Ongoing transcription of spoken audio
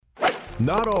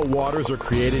Not all waters are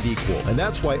created equal, and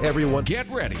that's why everyone... Get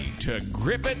ready to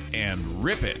grip it and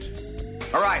rip it.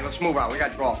 All right, let's move on. We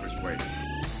got golfers waiting.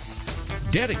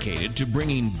 Dedicated to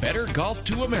bringing better golf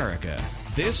to America,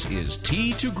 this is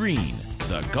Tee to Green,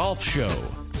 the golf show.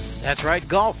 That's right,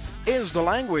 golf is the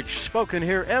language spoken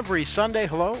here every Sunday.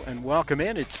 Hello and welcome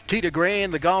in. It's Tee to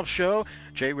Green, the golf show.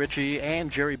 Jay Ritchie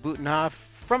and Jerry Butenhoff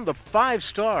from the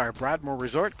 5-star Broadmoor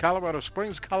Resort, Colorado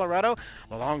Springs, Colorado,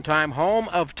 the longtime home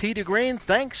of Tee to Green.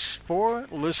 Thanks for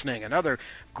listening. Another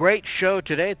great show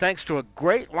today, thanks to a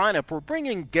great lineup. We're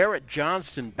bringing Garrett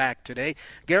Johnston back today.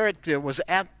 Garrett was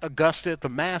at Augusta at the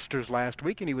Masters last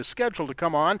week, and he was scheduled to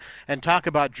come on and talk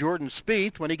about Jordan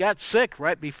Spieth when he got sick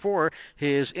right before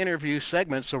his interview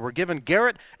segment. So we're giving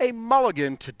Garrett a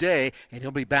mulligan today, and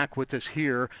he'll be back with us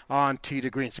here on Tee to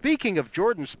Green. Speaking of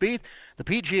Jordan Spieth, the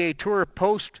PGA Tour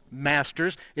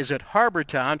Post-Masters is at Harbour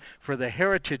Town for the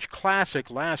Heritage Classic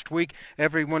last week.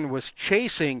 Everyone was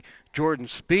chasing Jordan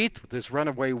Spieth with his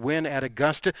runaway win at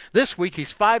Augusta. This week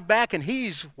he's 5 back, and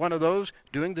he's one of those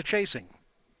doing the chasing.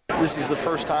 This is the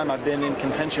first time I've been in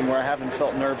contention where I haven't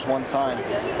felt nerves one time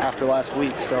after last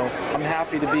week. So I'm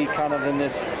happy to be kind of in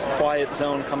this quiet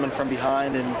zone coming from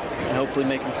behind and hopefully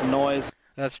making some noise.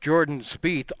 That's Jordan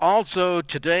Spieth. Also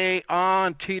today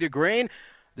on Tee to Green,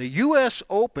 the U.S.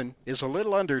 Open is a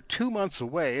little under 2 months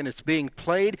away, and it's being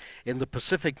played in the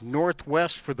Pacific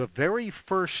Northwest for the very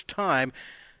first time.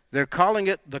 They're calling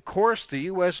it the course the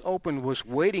U.S. Open was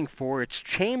waiting for. It's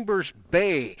Chambers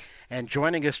Bay. And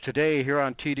joining us today here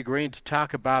on Tee to Green to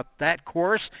talk about that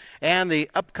course and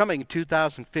the upcoming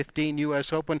 2015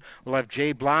 U.S. Open, we'll have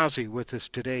Jay Blasi with us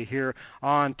today here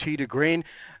on Tee to Green.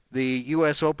 The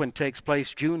U.S. Open takes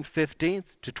place June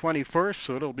 15th to 21st,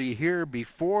 so it'll be here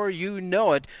before you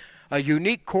know it. A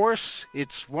unique course.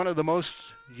 It's one of the most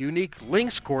unique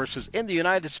links courses in the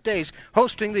United States,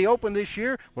 hosting the Open this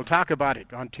year. We'll talk about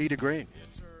it on Tee to Green.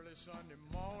 It's early Sunday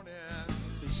morning.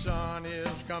 The sun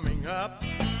is coming up.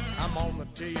 I'm on the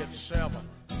tee at 7.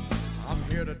 I'm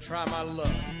here to try my luck.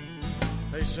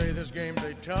 They say this game's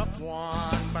a tough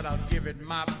one, but I'll give it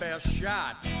my best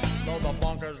shot. Though the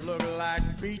bunkers look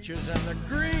like beaches and the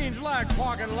greens like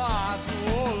parking lots.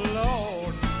 Oh,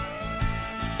 Lord,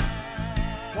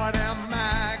 what am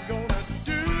I gonna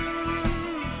do?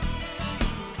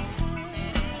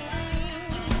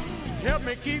 Help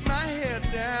me keep my head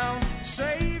down.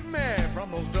 Save me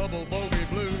from those double bogey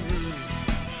blues.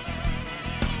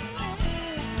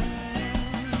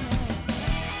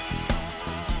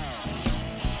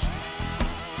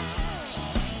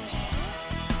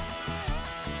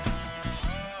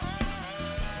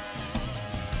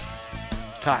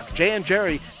 Talk. Jay and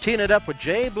Jerry teeing it up with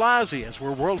Jay Blasi as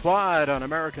we're worldwide on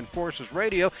American Forces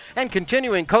Radio and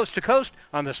continuing coast to coast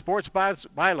on the Sports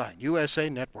Byline USA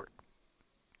Network.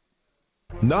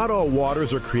 Not all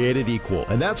waters are created equal,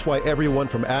 and that's why everyone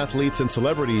from athletes and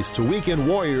celebrities to weekend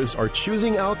warriors are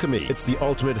choosing Alchemy. It's the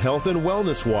ultimate health and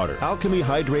wellness water. Alchemy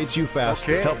hydrates you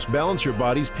faster, helps balance your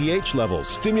body's pH levels,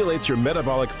 stimulates your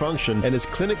metabolic function, and is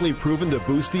clinically proven to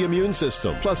boost the immune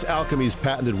system. Plus, Alchemy's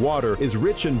patented water is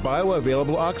rich in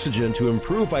bioavailable oxygen to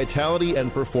improve vitality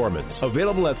and performance.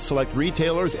 Available at select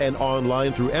retailers and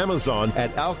online through Amazon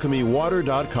at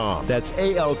alchemywater.com. That's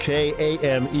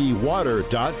ALKAME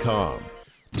water.com.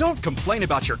 Don't complain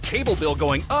about your cable bill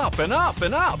going up and up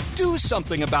and up. Do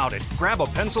something about it. Grab a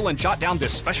pencil and jot down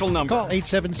this special number. Call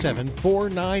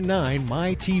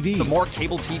 877-499-MY-TV. The more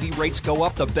cable TV rates go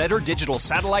up, the better digital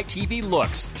satellite TV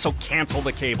looks. So cancel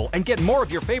the cable and get more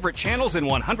of your favorite channels in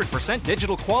 100%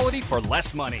 digital quality for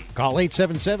less money. Call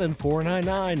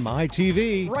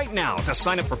 877-499-MY-TV. Right now to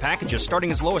sign up for packages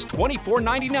starting as low as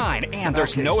 $24.99, and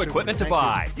there's no equipment to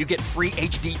buy. You get free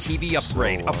HD TV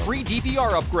upgrade, a free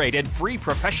DVR upgrade, and free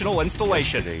professional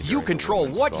installation. You control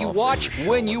what you watch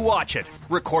when you watch it.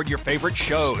 Record your favorite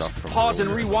shows. Pause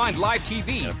and rewind live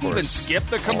TV. Even skip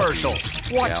the commercials.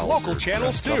 Watch local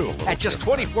channels too. At just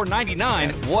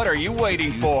 $24.99, what are you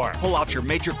waiting for? Pull out your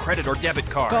major credit or debit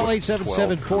card. Call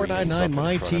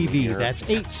 877-499-MY-TV. That's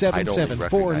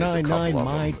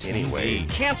 877-499-MY-TV.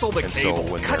 Cancel the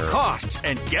cable, cut costs,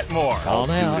 and get more. Call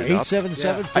now,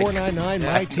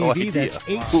 877-499-MY-TV. That's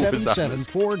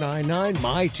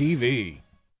 877-499-MY-TV.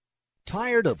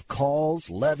 Tired of calls,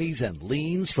 levies, and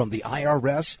liens from the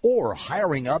IRS or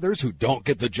hiring others who don't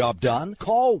get the job done?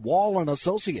 Call Wall &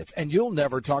 Associates and you'll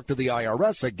never talk to the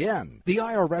IRS again. The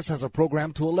IRS has a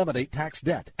program to eliminate tax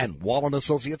debt, and Wall &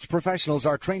 Associates professionals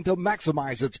are trained to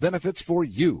maximize its benefits for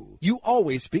you. You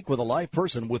always speak with a live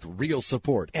person with real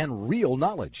support and real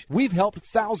knowledge. We've helped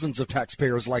thousands of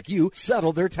taxpayers like you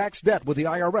settle their tax debt with the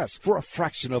IRS for a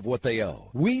fraction of what they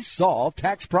owe. We solve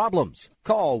tax problems.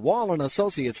 Call Wall &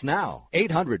 Associates now,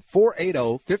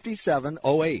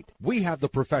 800-480-5708. We have the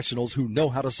professionals who know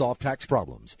how to solve tax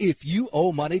problems. If you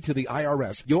owe money to the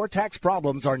IRS, your tax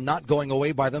problems are not going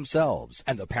away by themselves,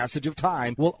 and the passage of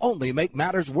time will only make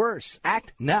matters worse.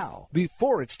 Act now,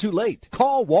 before it's too late.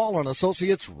 Call Wall &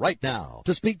 Associates right now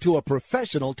to speak to a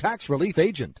professional tax relief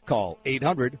agent. Call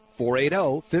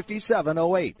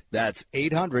 800-480-5708. That's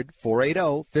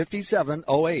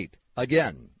 800-480-5708.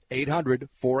 Again,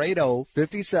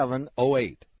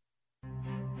 800-480-5708.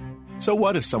 So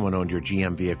what if someone owned your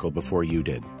GM vehicle before you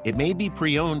did? It may be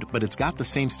pre-owned, but it's got the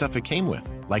same stuff it came with,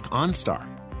 like OnStar.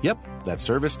 Yep, that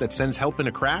service that sends help in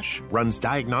a crash, runs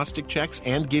diagnostic checks,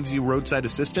 and gives you roadside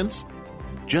assistance.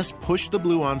 Just push the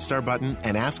blue OnStar button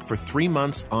and ask for 3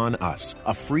 months on us,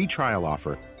 a free trial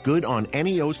offer, good on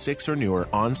any 06 or newer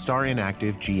OnStar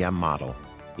inactive GM model.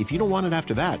 If you don't want it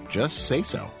after that, just say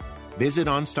so. Visit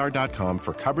OnStar.com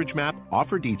for coverage map,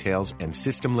 offer details, and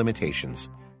system limitations.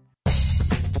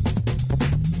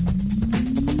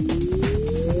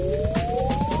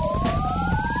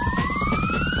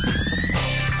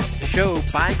 The show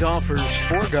by golfers,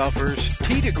 for golfers.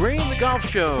 Tee to Green, the golf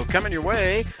show, coming your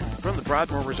way from the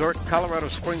Broadmoor Resort in Colorado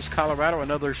Springs, Colorado.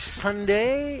 Another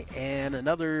Sunday and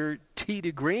another Tee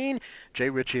to Green. Jay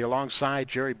Ritchie alongside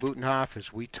Jerry Butenhoff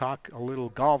as we talk a little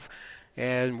golf.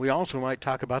 And we also might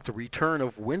talk about the return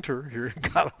of winter here in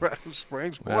Colorado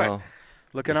Springs. Boy, well,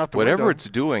 looking out the whatever window. It's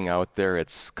doing out there,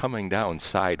 it's coming down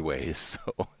sideways.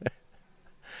 So,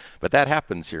 but that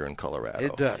happens here in Colorado.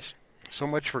 It does. So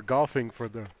much for golfing for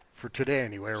today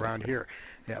anyway around here.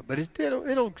 Yeah, but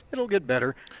it'll get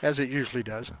better as it usually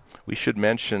does. We should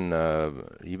mention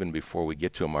even before we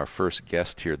get to him, our first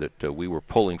guest here, that we were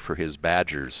pulling for his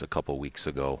Badgers a couple weeks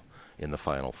ago in the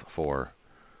Final Four.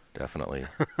 Definitely.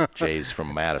 Jay's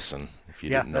from Madison, if you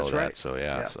didn't know that. Right. So,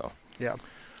 yeah.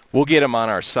 We'll get him on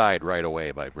our side right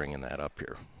away by bringing that up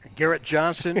here. Garrett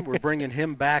Johnson, we're bringing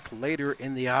him back later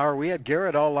in the hour. We had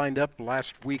Garrett all lined up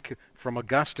last week from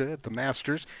Augusta at the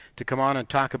Masters to come on and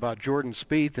talk about Jordan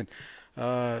Spieth and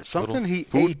something he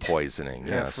food ate. Poisoning,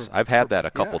 yes. I've had that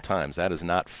a couple times. That is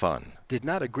not fun. Did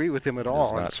not agree with him at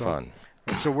all. It's not fun.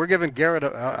 So we're giving Garrett,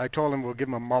 I told him we'll give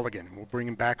him a mulligan. We'll bring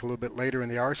him back a little bit later in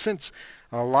the hour, since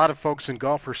a lot of folks in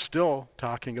golf are still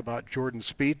talking about Jordan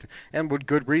Spieth, and with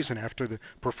good reason after the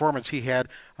performance he had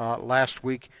last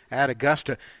week at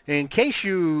Augusta. In case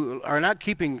you are not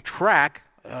keeping track,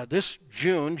 this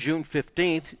June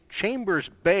 15th, Chambers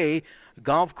Bay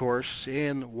Golf Course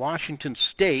in Washington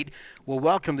State will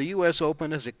welcome the U.S.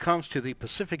 Open as it comes to the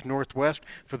Pacific Northwest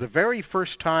for the very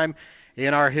first time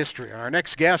in our history. Our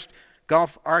next guest,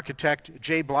 golf architect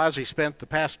Jay Blasey, spent the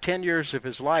past 10 years of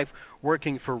his life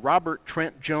working for Robert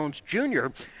Trent Jones Jr.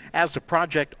 as the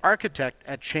project architect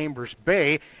at Chambers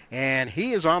Bay, and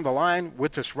he is on the line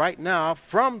with us right now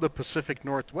from the Pacific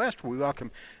Northwest. We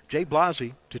welcome Jay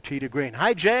Blasey to Tee to Green.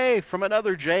 Hi, Jay, from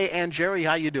another Jay and Jerry.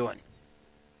 How you doing?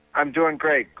 I'm doing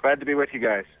great. Glad to be with you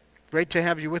guys. Great to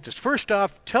have you with us. First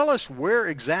off, tell us where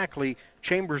exactly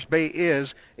Chambers Bay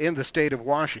is in the state of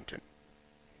Washington.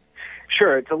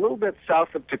 Sure. It's a little bit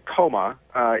south of Tacoma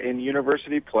in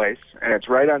University Place, and it's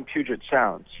right on Puget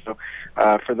Sound. So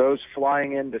for those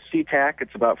flying into SeaTac,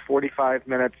 it's about 45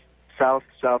 minutes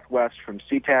southwest from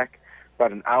SeaTac,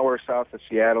 about an hour south of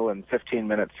Seattle, and 15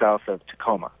 minutes south of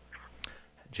Tacoma.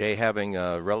 Jay, having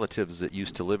relatives that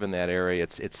used to live in that area,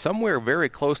 it's somewhere very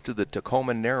close to the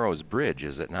Tacoma Narrows Bridge,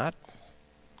 is it not?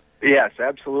 Yes,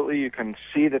 absolutely. You can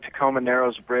see the Tacoma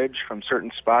Narrows Bridge from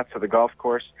certain spots of the golf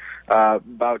course,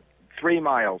 about 3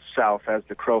 miles south as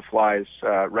the crow flies,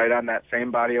 right on that same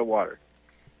body of water.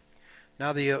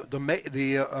 Now,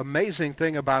 the amazing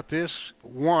thing about this,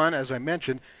 one, as I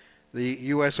mentioned, the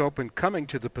U.S. Open coming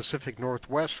to the Pacific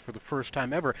Northwest for the first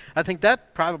time ever. I think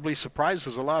that probably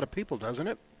surprises a lot of people, doesn't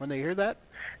it, when they hear that?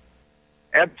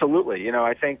 Absolutely. You know,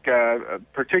 I think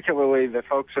particularly the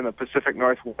folks in the Pacific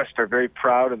Northwest are very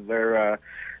proud of their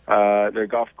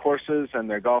golf courses and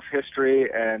their golf history,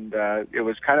 and it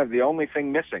was kind of the only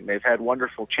thing missing. They've had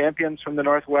wonderful champions from the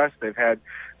Northwest. They've had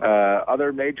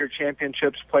other major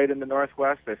championships played in the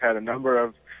Northwest. They've had a number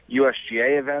of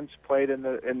USGA events played in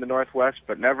the Northwest,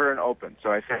 but never an Open.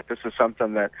 So I think this is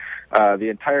something that the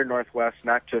entire Northwest,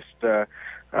 not just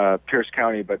Pierce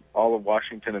County, but all of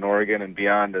Washington and Oregon and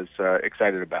beyond, is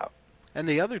excited about. And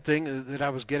the other thing that I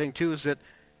was getting to is that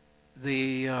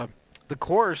the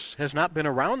course has not been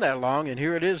around that long, and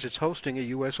here it is. It's hosting a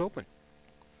U.S. Open.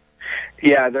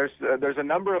 Yeah, there's a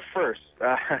number of firsts.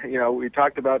 You know, we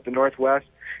talked about the Northwest.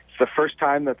 It's the first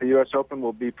time that the U.S. Open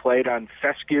will be played on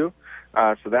fescue,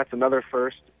 so that's another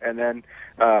first. And then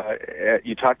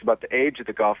you talked about the age of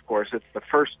the golf course. It's the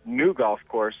first new golf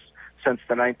course since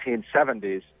the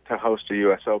 1970s to host a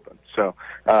U.S. Open. So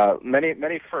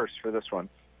many firsts for this one.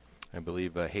 I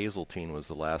believe Hazeltine was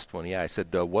the last one. Yeah, I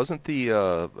said, wasn't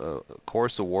the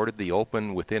course awarded the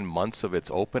Open within months of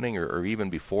its opening, or even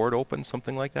before it opened,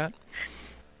 something like that?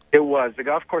 It was. The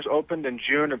golf course opened in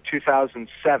June of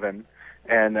 2007,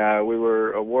 and we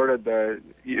were awarded the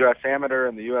U.S. Amateur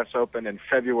and the U.S. Open in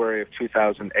February of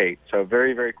 2008. So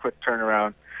very, very quick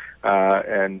turnaround,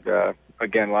 and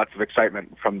again, lots of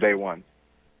excitement from day one.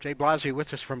 Jay Blasi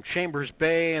with us from Chambers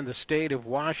Bay in the state of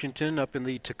Washington, up in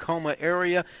the Tacoma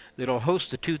area, that'll host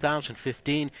the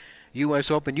 2015 U.S.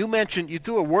 Open. You mentioned, you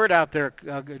threw a word out there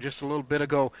just a little bit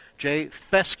ago, Jay,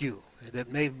 fescue,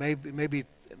 that maybe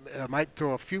might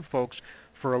throw a few folks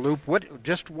for a loop.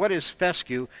 What is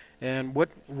fescue, and what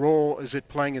role is it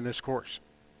playing in this course?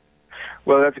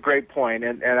 Well, that's a great point,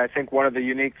 and I think one of the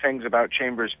unique things about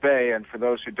Chambers Bay, and for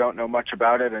those who don't know much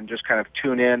about it and just kind of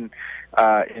tune in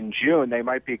June, they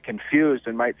might be confused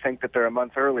and might think that they're a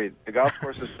month early. The golf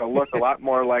course is going to look a lot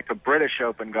more like a British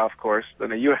Open golf course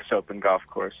than a U.S. Open golf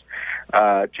course.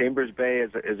 Chambers Bay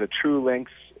is a true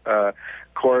links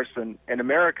course, and in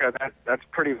America that's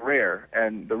pretty rare,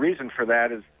 and the reason for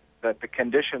that is that the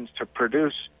conditions to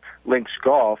produce links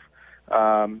golf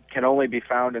can only be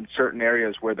found in certain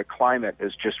areas where the climate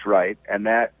is just right, and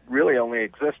that really only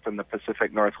exists in the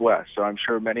Pacific Northwest. So I'm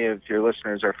sure many of your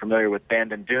listeners are familiar with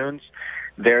Bandon Dunes.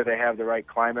 There they have the right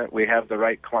climate. We have the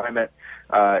right climate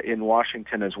in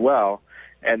Washington as well.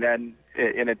 And then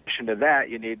in addition to that,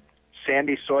 you need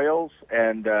sandy soils,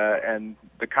 and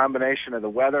the combination of the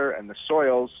weather and the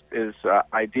soils is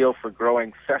ideal for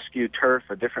growing fescue turf,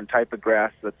 a different type of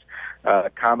grass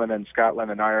that's common in Scotland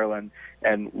and Ireland,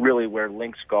 and really where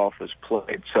links golf is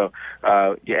played. So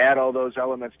you add all those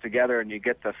elements together, and you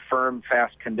get the firm,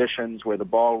 fast conditions where the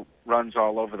ball runs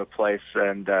all over the place,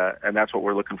 and that's what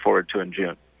we're looking forward to in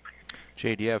June.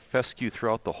 Jay, do you have fescue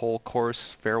throughout the whole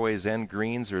course, fairways and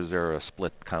greens, or is there a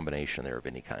split combination there of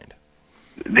any kind?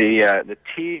 The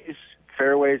tees,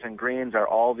 fairways, and greens are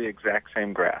all the exact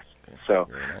same grass. So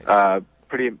nice.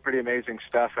 Pretty amazing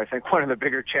stuff. I think one of the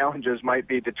bigger challenges might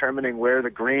be determining where the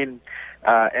green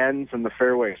ends and the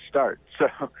fairways start. So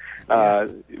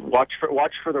watch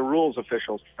for the rules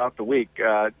officials throughout the week,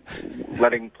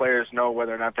 letting players know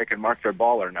whether or not they can mark their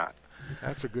ball or not.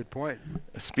 That's a good point.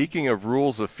 Speaking of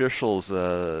rules officials,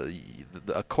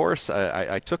 of course,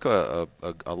 I took a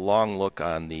long look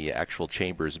on the actual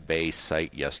Chambers Bay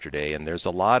site yesterday, and there's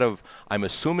a lot of, I'm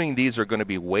assuming these are going to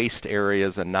be waste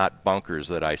areas and not bunkers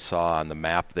that I saw on the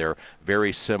map. They're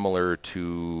very similar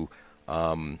to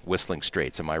Whistling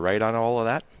Straits. Am I right on all of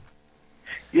that?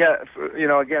 Yeah,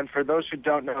 again, for those who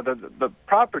don't know, the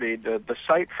property, the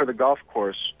site for the golf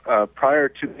course, prior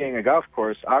to being a golf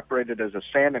course, operated as a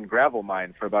sand and gravel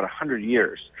mine for about 100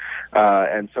 years.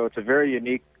 And so it's a very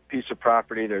unique piece of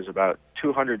property. There's about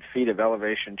 200 feet of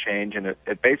elevation change, and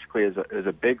it basically is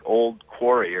a big old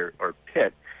quarry or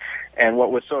pit. And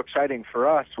what was so exciting for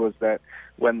us was that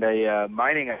when the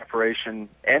mining operation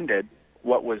ended,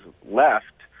 what was left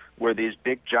were these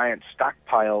big, giant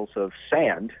stockpiles of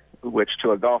sand, which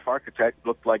to a golf architect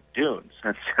looked like dunes.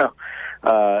 And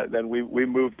so then we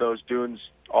moved those dunes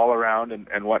all around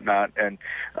and whatnot. And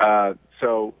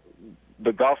so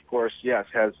the golf course, yes,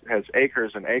 has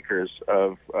acres and acres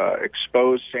of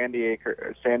exposed sandy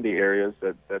areas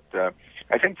that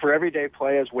I think for everyday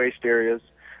play as waste areas.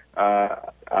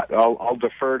 I'll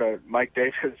defer to Mike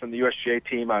Davis and the USGA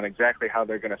team on exactly how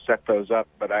they're going to set those up,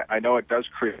 but I know it does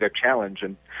create a challenge,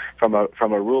 and from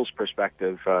a rules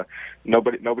perspective,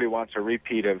 nobody wants a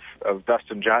repeat of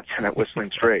Dustin Johnson at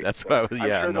Whistling Straits. That's what,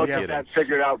 yeah, I'm sure they'll get that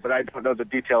figured out, but I don't know the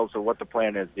details of what the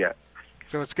plan is yet.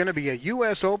 So it's going to be a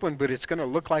U.S. Open, but it's going to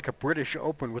look like a British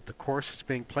Open with the course it's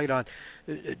being played on.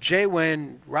 Jay,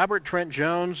 when Robert Trent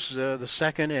Jones II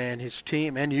and his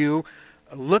team and you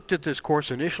looked at this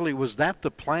course initially, was that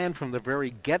the plan from the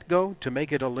very get-go to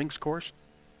make it a links course?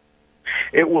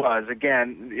 It was.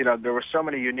 Again, there were so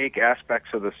many unique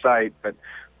aspects of the site, but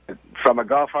from a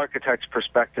golf architect's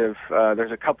perspective,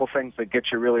 there's a couple things that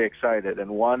get you really excited,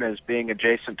 and one is being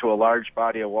adjacent to a large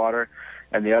body of water,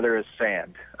 and the other is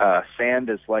sand. Sand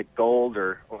is like gold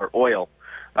or oil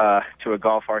to a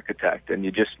golf architect, and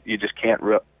you just can't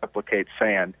replicate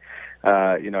sand.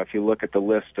 If you look at the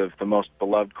list of the most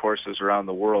beloved courses around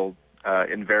the world,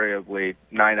 invariably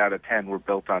 9 out of 10 were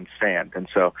built on sand. And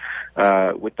so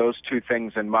with those two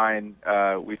things in mind,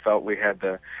 we felt we had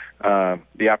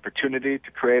the opportunity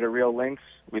to create a real links.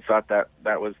 We thought that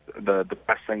was the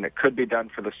best thing that could be done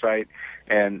for the site.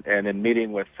 And in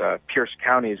meeting with Pierce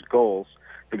County's goals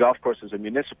the golf course is a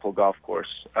municipal golf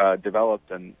course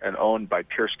developed and owned by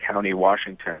Pierce County,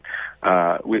 Washington.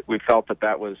 We felt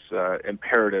that was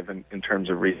imperative in terms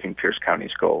of reaching Pierce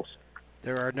County's goals.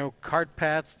 There are no cart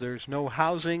paths, there's no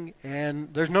housing,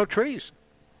 and there's no trees.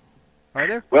 Are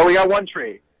there? Well, we got one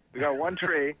tree.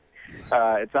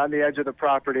 It's on the edge of the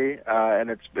property, and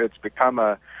it's become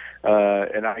an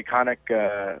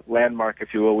iconic landmark,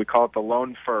 if you will. We call it the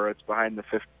Lone Fir. It's behind the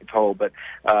 15th hole. But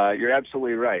you're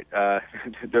absolutely right.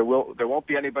 There won't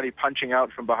be anybody punching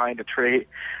out from behind a tree.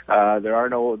 There are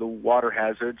no the water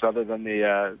hazards other than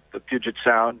the Puget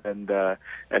Sound, and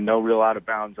no real out of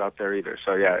bounds out there either.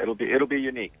 So yeah, it'll be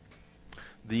unique.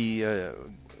 The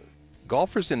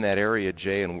golfers in that area,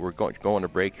 Jay, and we're going to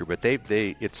break here, but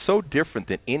it's so different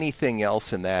than anything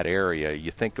else in that area.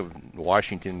 You think of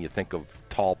Washington, you think of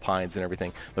tall pines and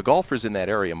everything. The golfers in that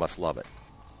area must love it.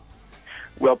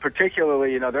 Well,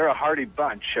 particularly, they're a hardy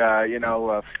bunch.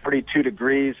 42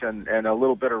 degrees and a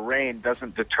little bit of rain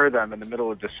doesn't deter them in the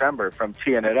middle of December from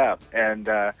teeing it up. And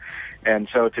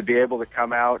so to be able to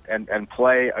come out and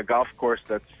play a golf course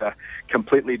that's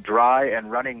completely dry and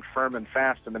running firm and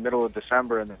fast in the middle of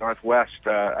December in the Northwest,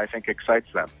 I think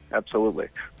excites them. Absolutely.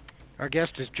 Our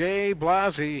guest is Jay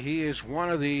Blasi. He is one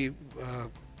of the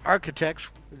architects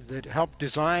that helped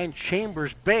design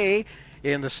Chambers Bay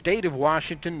in the state of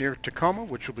Washington near Tacoma,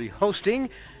 which will be hosting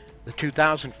the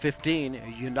 2015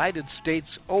 United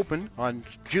States Open on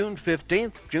June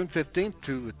 15th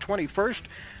to the 21st.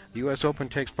 The U.S. Open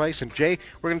takes place. And, Jay,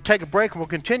 we're going to take a break, and we'll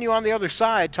continue on the other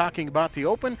side talking about the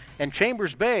Open and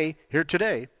Chambers Bay here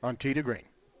today on Tee to Green.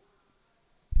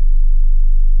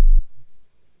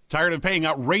 Tired of paying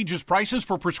outrageous prices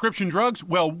for prescription drugs?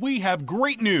 Well, we have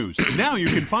great news. Now you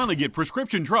can finally get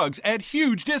prescription drugs at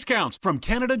huge discounts from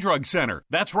Canada Drug Center.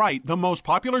 That's right, the most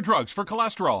popular drugs for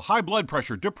cholesterol, high blood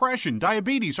pressure, depression,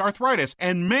 diabetes, arthritis,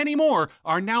 and many more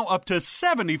are now up to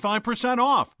 75%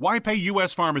 off. Why pay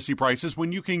U.S. pharmacy prices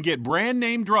when you can get brand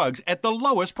name drugs at the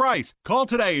lowest price? Call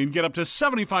today and get up to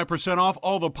 75% off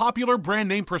all the popular brand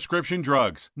name prescription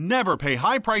drugs. Never pay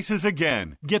high prices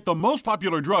again. Get the most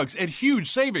popular drugs at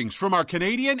huge savings from our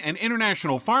Canadian and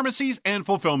international pharmacies and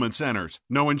fulfillment centers.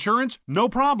 No insurance? No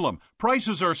problem.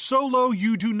 Prices are so low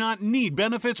you do not need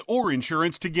benefits or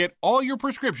insurance to get all your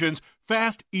prescriptions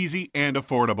fast, easy, and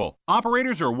affordable.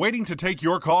 Operators are waiting to take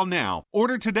your call now.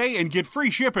 Order today and get free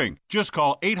shipping. Just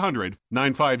call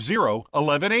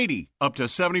 800-950-1180. Up to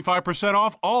 75%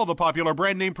 off all the popular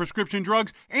brand name prescription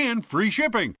drugs and free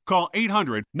shipping. Call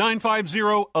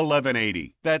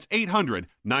 800-950-1180. That's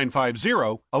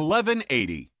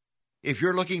 800-950-1180. If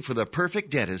you're looking for the perfect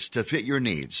dentist to fit your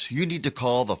needs, you need to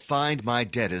call the Find My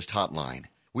Dentist hotline.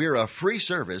 We're a free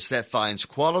service that finds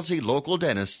quality local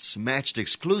dentists matched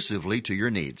exclusively to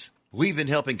your needs. We've been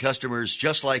helping customers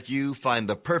just like you find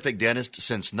the perfect dentist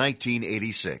since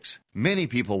 1986. Many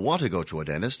people want to go to a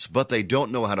dentist, but they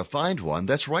don't know how to find one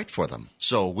that's right for them.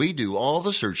 So we do all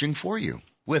the searching for you.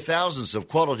 With thousands of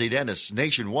quality dentists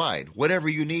nationwide, whatever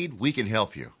you need, we can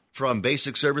help you. From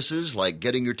basic services like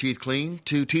getting your teeth clean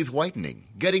to teeth whitening,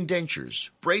 getting dentures,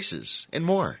 braces, and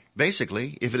more.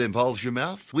 Basically, if it involves your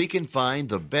mouth, we can find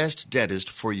the best dentist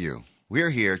for you.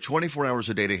 We're here 24 hours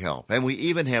a day to help, and we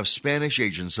even have Spanish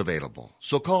agents available.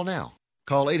 So call now.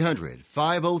 Call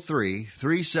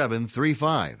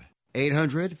 800-503-3735.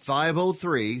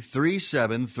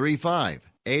 800-503-3735.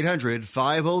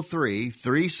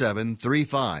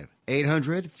 800-503-3735.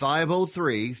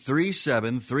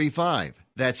 800-503-3735.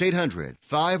 That's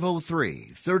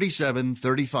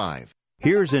 800-503-3735.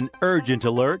 Here's an urgent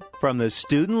alert from the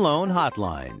Student Loan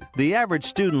Hotline. The average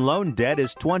student loan debt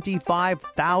is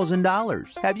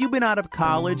 $25,000. Have you been out of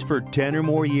college for 10 or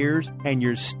more years and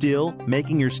you're still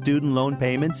making your student loan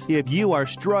payments? If you are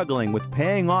struggling with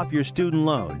paying off your student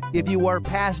loan, if you are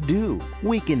past due,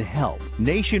 we can help.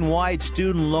 Nationwide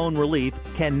Student Loan Relief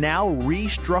can now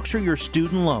restructure your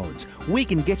student loans. We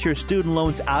can get your student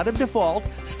loans out of default,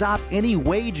 stop any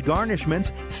wage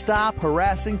garnishments, stop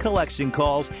harassing collection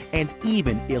calls, and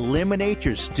even eliminate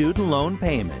your student loan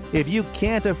payment. If you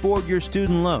can't afford your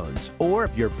student loans, or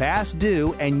if you're past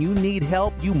due and you need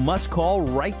help, you must call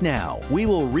right now. We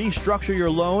will restructure your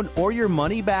loan or your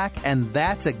money back, and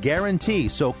that's a guarantee.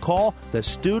 So call the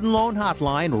Student Loan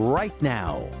Hotline right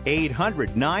now.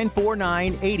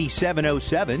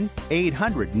 800-949-8707.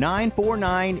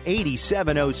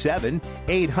 800-949-8707. 800-949-8707.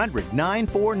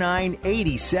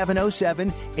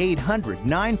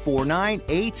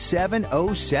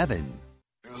 800-949-8707.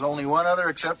 There's only one other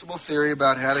acceptable theory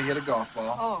about how to hit a golf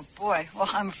ball. Oh, boy. Well,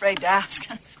 I'm afraid to ask.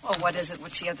 Well, what is it?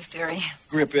 What's the other theory?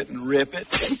 Grip it and rip it.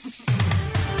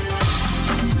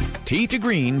 Tee to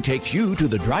Green takes you to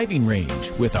the driving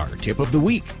range with our tip of the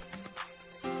week.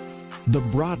 The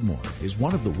Broadmoor is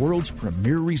one of the world's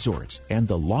premier resorts and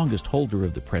the longest holder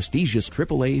of the prestigious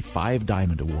AAA 5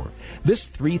 Diamond Award. This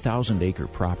 3,000-acre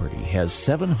property has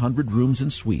 700 rooms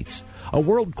and suites, a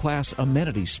world-class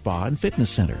amenity spa and fitness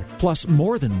center, plus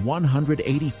more than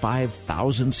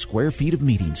 185,000 square feet of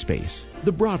meeting space.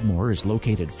 The Broadmoor is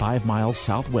located 5 miles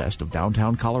southwest of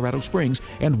downtown Colorado Springs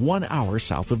and 1 hour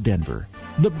south of Denver.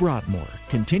 The Broadmoor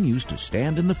continues to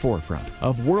stand in the forefront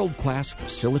of world-class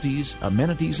facilities,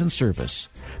 amenities, and service,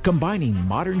 combining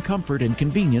modern comfort and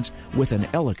convenience with an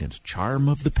elegant charm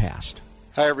of the past.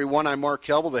 Hi, everyone. I'm Mark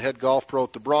Kelble, the head golf pro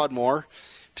at the Broadmoor.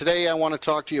 Today I want to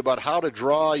talk to you about how to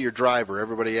draw your driver.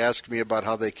 Everybody asks me about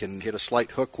how they can hit a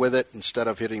slight hook with it instead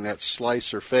of hitting that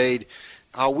slice or fade.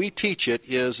 How we teach it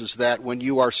is that when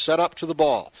you are set up to the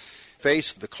ball,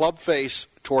 face the club face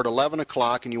toward 11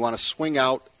 o'clock and you want to swing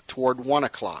out toward 1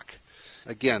 o'clock.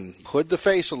 Again, hood the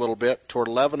face a little bit toward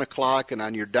 11 o'clock, and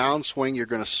on your downswing you're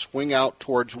going to swing out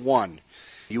towards 1.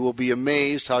 You will be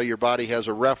amazed how your body has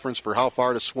a reference for how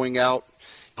far to swing out,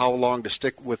 how long to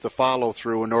stick with the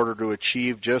follow-through in order to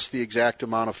achieve just the exact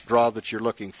amount of draw that you're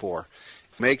looking for.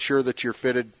 Make sure that you're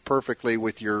fitted perfectly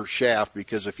with your shaft,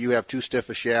 because if you have too stiff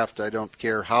a shaft, I don't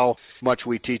care how much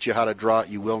we teach you how to draw it,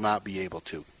 you will not be able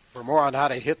to. For more on how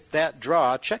to hit that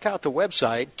draw, check out the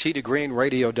website,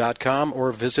 teetogreenradio.com,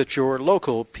 or visit your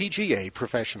local PGA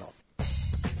professional.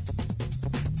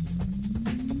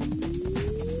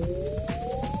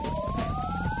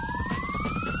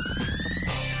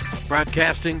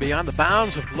 Broadcasting beyond the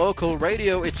bounds of local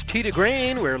radio, it's Tee to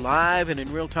Green. We're live and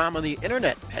in real time on the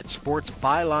internet at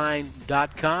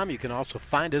sportsbyline.com. You can also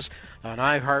find us on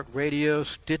iHeartRadio,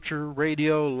 Stitcher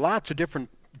Radio, lots of different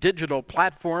digital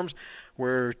platforms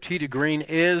where Tee to Green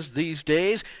is these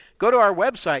days. Go to our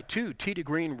website, too,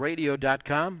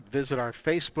 teetogreenradio.com. Visit our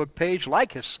Facebook page.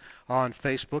 Like us on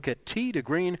Facebook at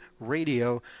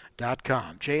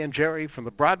teetogreenradio.com. Jay and Jerry from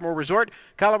the Broadmoor Resort,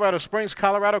 Colorado Springs,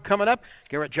 Colorado, coming up.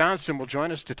 Garrett Johnston will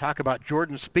join us to talk about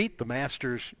Jordan Spieth, the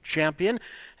Masters champion,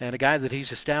 and a guy that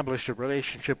he's established a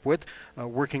relationship with, a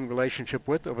working relationship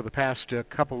with over the past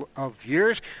couple of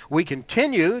years. We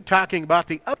continue talking about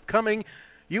the upcoming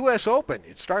U.S. Open.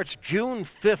 It starts June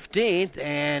 15th,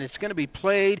 and it's going to be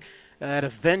played at a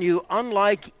venue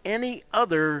unlike any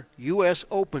other U.S.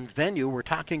 Open venue. We're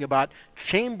talking about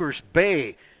Chambers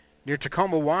Bay near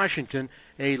Tacoma, Washington,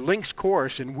 a links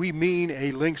course, and we mean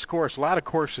a links course. A lot of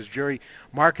courses, Jerry,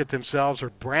 market themselves or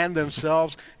brand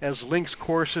themselves as links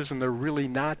courses, and they're really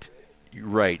not.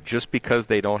 Right. Just because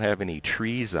they don't have any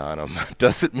trees on them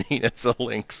doesn't mean it's a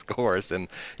links course. And,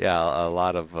 yeah, a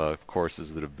lot of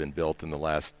courses that have been built in the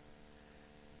last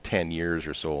 10 years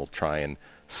or so will try and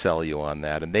sell you on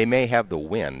that. And they may have the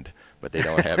wind, but they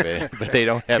don't have it, but they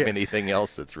don't have anything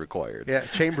else that's required. Yeah,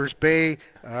 Chambers Bay,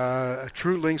 a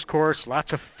true links course,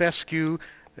 lots of fescue,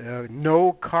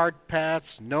 no cart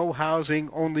paths, no housing,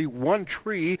 only one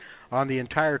tree on the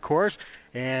entire course.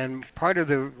 And part of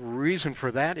the reason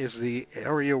for that is the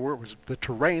area where it was, the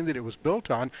terrain that it was built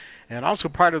on. And also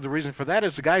part of the reason for that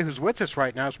is the guy who's with us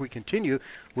right now as we continue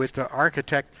with the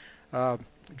architect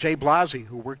Jay Blasi,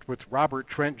 who worked with Robert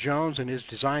Trent Jones and his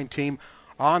design team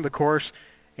on the course.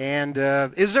 And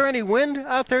is there any wind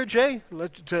out there, Jay,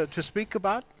 to speak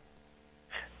about?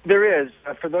 There is.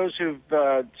 For those who've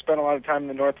spent a lot of time in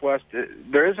the Northwest,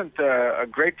 there isn't a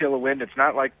great deal of wind. It's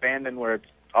not like Bandon where it's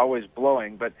always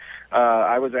blowing, but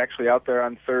I was actually out there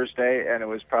on Thursday, and it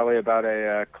was probably about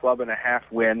a club and a half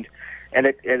wind, and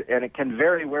it can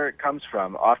vary where it comes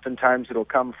from. Oftentimes it'll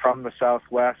come from the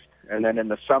southwest, and then in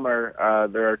the summer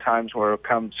there are times where it'll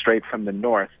come straight from the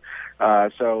north.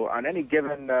 So on any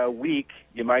given week,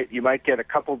 you might get a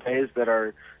couple days that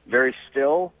are very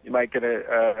still. You might get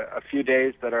a few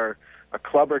days that are a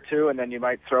club or two, and then you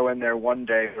might throw in there one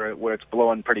day where it's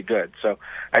blowing pretty good. So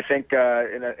I think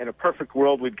in a perfect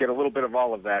world, we'd get a little bit of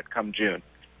all of that come June.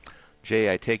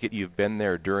 Jay, I take it you've been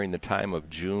there during the time of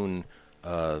June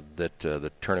that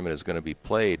the tournament is going to be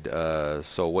played.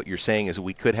 So what you're saying is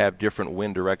we could have different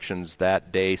wind directions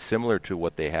that day, similar to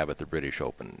what they have at the British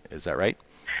Open. Is that right?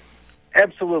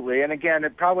 Absolutely. And again,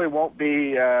 it probably won't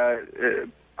be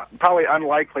probably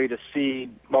unlikely to see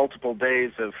multiple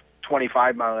days of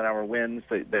 25-mile-an-hour winds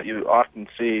that you often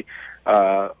see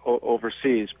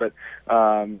overseas. But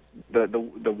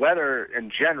the weather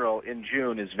in general in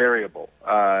June is variable.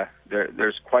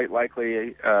 There's quite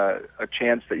likely a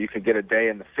chance that you could get a day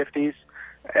in the 50s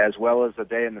as well as a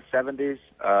day in the 70s.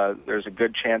 There's a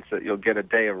good chance that you'll get a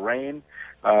day of rain.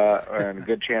 And a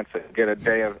good chance to get a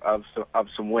day of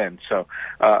some wind. So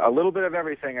a little bit of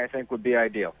everything, I think, would be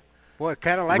ideal. Boy,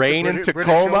 kind of like rain in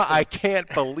Tacoma. I can't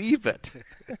believe it.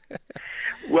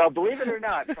 Well, believe it or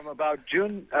not, from about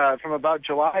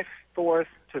July 4th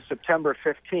to September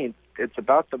 15th, it's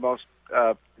about the most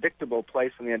predictable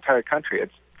place in the entire country.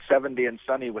 It's 70 and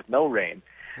sunny with no rain.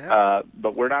 Yeah.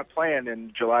 But we're not playing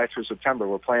in July through September.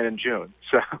 We're playing in June.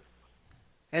 So.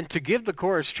 And to give the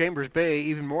course, Chambers Bay,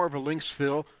 even more of a links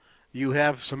feel, you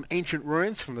have some ancient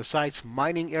ruins from the site's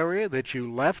mining area that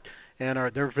you left, and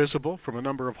they're visible from a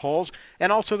number of holes.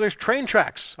 And also there's train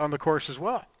tracks on the course as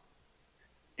well.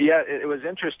 Yeah, it was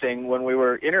interesting. When we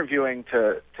were interviewing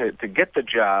to get the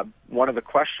job, one of the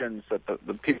questions that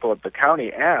the people at the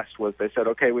county asked was, they said,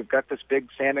 okay, we've got this big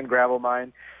sand and gravel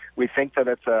mine. We think that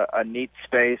it's a neat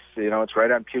space. It's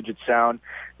right on Puget Sound.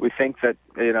 We think that,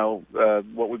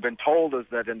 what we've been told is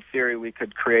that in theory we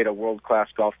could create a world-class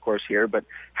golf course here, but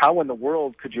how in the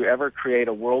world could you ever create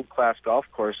a world-class golf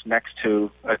course next to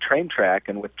a train track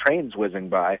and with trains whizzing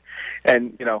by?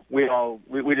 And,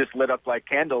 we just lit up like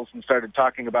candles and started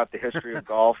talking about the history of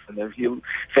golf. And if you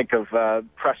think of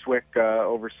Prestwick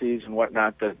overseas and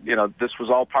whatnot, that, this was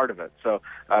all part of it. So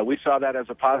we saw that as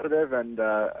a positive. And,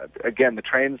 again, the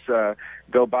trains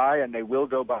go by, and they will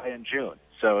go by in June.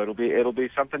 So it'll be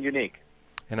something unique.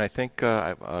 And I think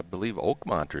I believe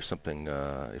Oakmont or something,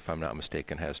 if I'm not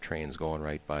mistaken, has trains going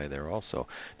right by there also.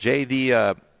 Jay,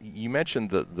 you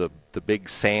mentioned the big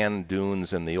sand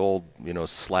dunes and the old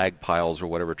slag piles or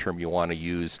whatever term you want to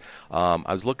use.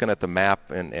 I was looking at the map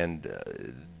and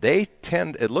they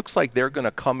tend. It looks like they're going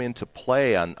to come into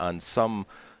play on some.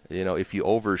 If you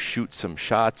overshoot some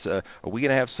shots, are we going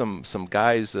to have some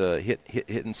guys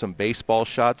hitting some baseball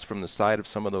shots from the side of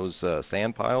some of those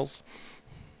sand piles?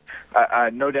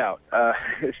 No doubt.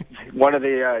 One of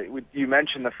you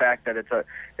mentioned the fact that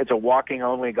it's a walking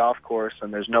only golf course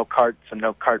and there's no carts and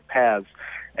no cart paths.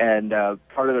 And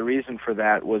part of the reason for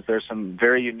that was there's some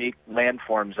very unique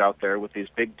landforms out there with these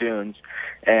big dunes,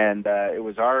 and it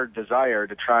was our desire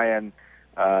to try and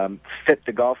fit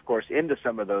the golf course into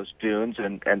some of those dunes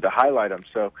and to highlight them.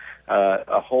 So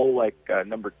a hole like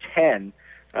number 10,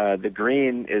 the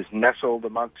green is nestled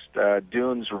amongst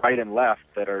dunes right and left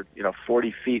that are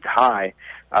 40 feet high,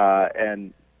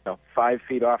 and 5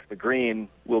 feet off the green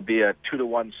will be a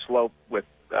 2-to-1 slope with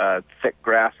thick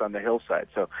grass on the hillside.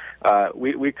 So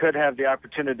we could have the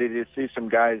opportunity to see some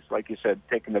guys, like you said,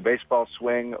 taking the baseball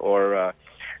swing or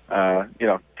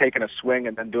taking a swing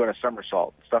and then doing a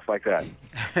somersault, stuff like that.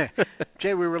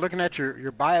 Jay, we were looking at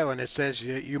your bio, and it says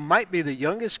you might be the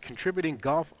youngest contributing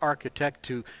golf architect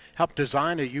to help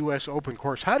design a U.S. Open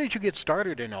course. How did you get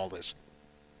started in all this?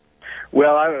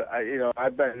 Well,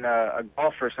 I've been a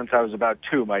golfer since I was about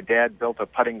 2. My dad built a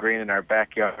putting green in our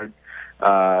backyard.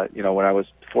 When I was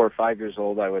 4 or 5 years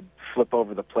old, I would flip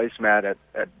over the placemat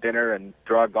at dinner and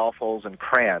draw golf holes in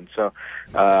crayon. So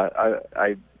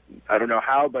I don't know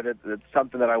how, but it's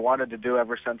something that I wanted to do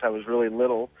ever since I was really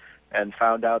little, and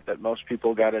found out that most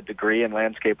people got a degree in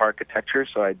landscape architecture,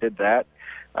 so I did that.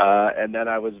 And then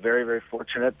I was very, very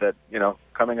fortunate that,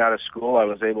 coming out of school, I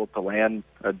was able to land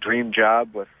a dream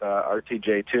job with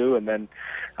RTJ2, and then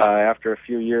after a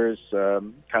few years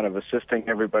kind of assisting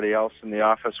everybody else in the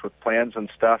office with plans and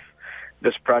stuff,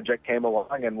 this project came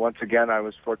along, and once again, I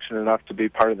was fortunate enough to be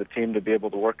part of the team to be able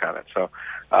to work on it. So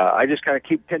I just kind of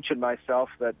keep pinching myself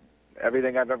that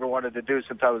everything I've ever wanted to do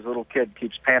since I was a little kid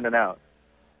keeps panning out.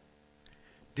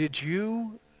 Did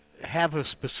you have a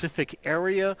specific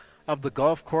area of the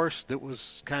golf course that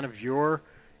was kind of your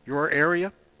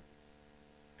area?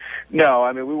 No,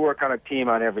 I mean, we work on a team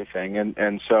on everything,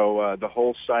 and so the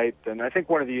whole site, and I think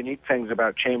one of the unique things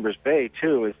about Chambers Bay,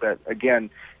 too, is that, again,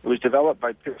 it was developed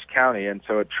by Pierce County, and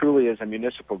so it truly is a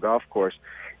municipal golf course.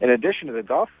 In addition to the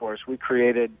golf course, we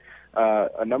created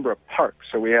a number of parks.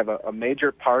 So we have a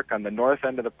major park on the north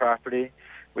end of the property.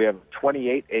 We have a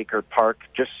 28-acre park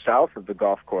just south of the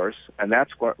golf course, and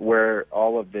that's where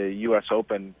all of the U.S.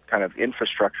 Open kind of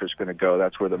infrastructure is going to go.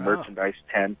 That's where the merchandise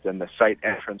tent and the site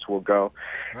entrance will go.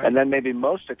 Right. And then maybe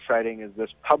most exciting is this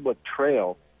public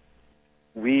trail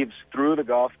weaves through the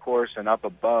golf course and up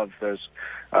above. There's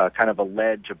kind of a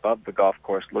ledge above the golf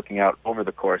course looking out over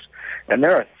the course. And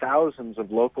there are thousands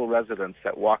of local residents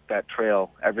that walk that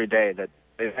trail every day that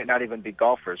they might not even be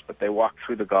golfers, but they walk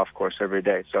through the golf course every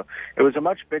day. So it was a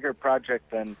much bigger project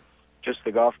than just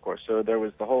the golf course. So there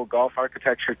was the whole golf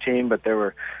architecture team, but there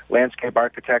were landscape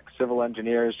architects, civil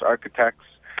engineers, architects,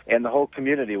 and the whole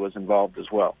community was involved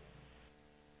as well.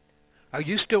 Are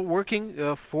you still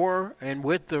working for and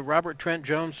with the Robert Trent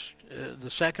Jones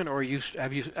II, or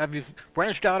have you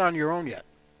branched out on your own yet?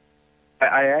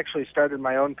 I actually started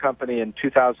my own company in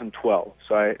 2012.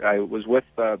 So I was with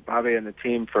Bobby and the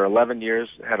team for 11 years,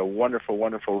 had a wonderful,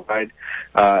 wonderful ride,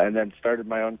 and then started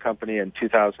my own company in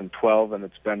 2012, and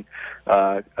it's been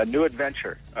a new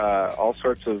adventure. All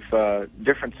sorts of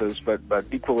differences, but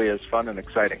equally as fun and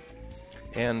exciting.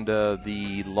 And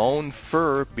the lone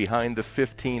fir behind the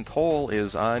 15th hole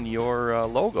is on your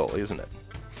logo, isn't it?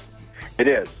 It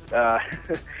is.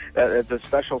 It's a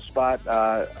special spot.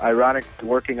 Ironic,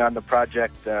 working on the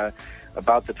project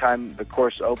about the time the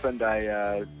course opened,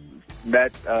 I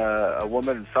met a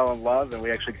woman and fell in love, and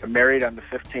we actually got married on the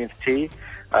 15th tee.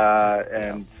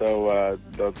 And so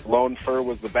the lone fir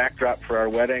was the backdrop for our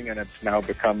wedding, and it's now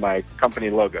become my company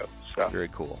logo. So. Very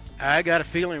cool. I got a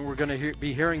feeling we're going to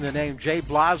be hearing the name Jay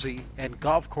Blasi and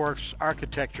golf course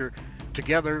architecture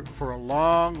together for a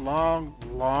long, long,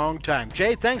 long time.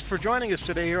 Jay, thanks for joining us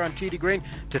today here on Tee to Green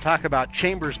to talk about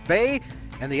Chambers Bay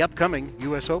and the upcoming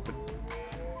U.S. Open.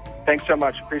 Thanks so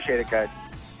much. Appreciate it, guys.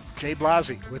 Jay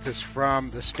Blasi with us from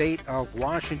the state of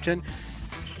Washington.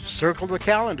 Circle the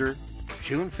calendar,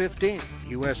 June 15th,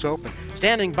 U.S. Open.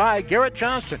 Standing by, Garrett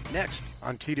Johnston next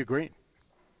on Tee to Green.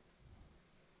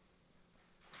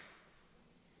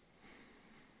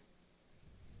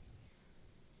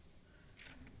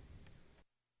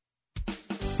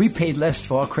 We paid less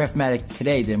for our Craftmatic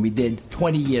today than we did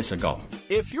 20 years ago.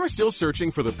 If you're still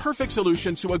searching for the perfect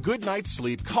solution to a good night's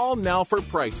sleep, call now for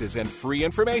prices and free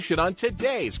information on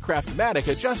today's Craftmatic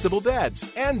adjustable beds.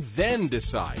 And then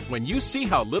decide when you see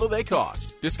how little they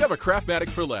cost. Discover Craftmatic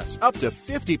for less, up to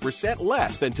 50%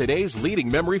 less than today's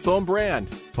leading memory foam brand.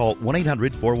 Call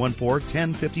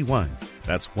 1-800-414-1051.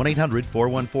 That's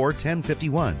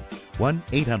 1-800-414-1051.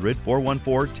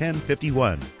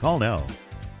 1-800-414-1051. Call now.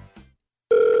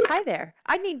 Hi there.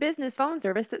 I need business phone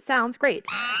service that sounds great.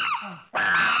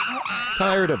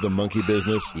 Tired of the monkey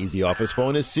business? Easy Office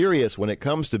Phone is serious when it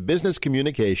comes to business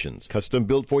communications. Custom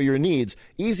built for your needs,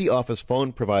 Easy Office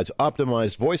Phone provides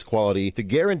optimized voice quality to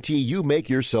guarantee you make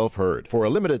yourself heard. For a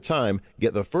limited time,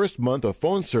 get the first month of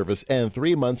phone service and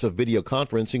 3 months of video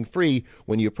conferencing free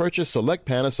when you purchase select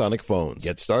Panasonic phones.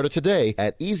 Get started today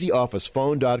at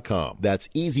EasyOfficePhone.com. That's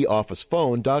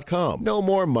EasyOfficePhone.com. No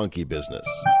more monkey business.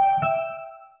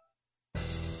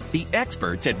 The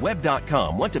experts at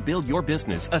Web.com want to build your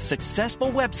business a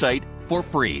successful website for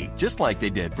free, just like they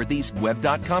did for these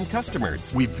Web.com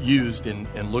customers. We've used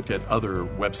and looked at other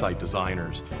website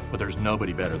designers, but there's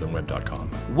nobody better than Web.com.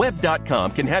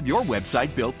 Web.com can have your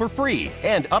website built for free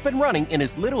and up and running in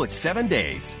as little as 7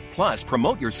 days. Plus,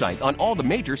 promote your site on all the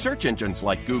major search engines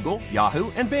like Google,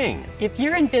 Yahoo, and Bing. If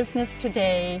you're in business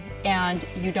today and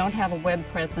you don't have a web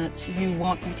presence, you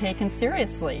won't be taken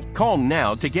seriously. Call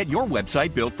now to get your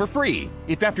website built for free.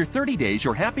 If after 30 days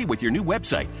you're happy with your new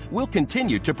website, we'll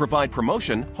continue to provide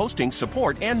promotion, hosting,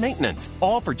 support, and maintenance,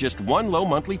 all for just one low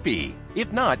monthly fee.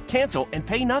 If not, cancel and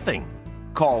pay nothing.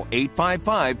 Call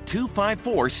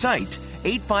 855-254-SITE,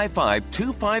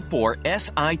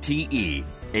 855-254-SITE.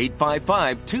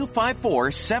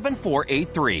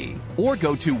 855-254-7483 or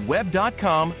go to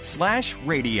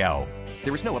web.com/radio.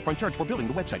 There is no upfront charge for building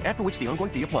the website, after which the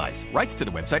ongoing fee applies. Rights to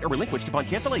the website are relinquished upon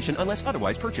cancellation unless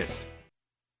otherwise purchased.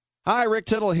 Hi, Rick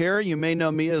Tittle here. You may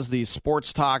know me as the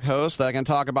sports talk host that can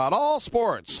talk about all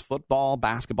sports: football,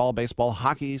 basketball, baseball,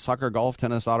 hockey, soccer, golf,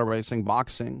 tennis, auto racing,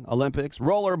 boxing, Olympics,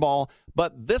 rollerball.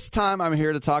 But this time I'm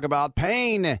here to talk about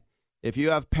pain. If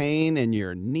you have pain in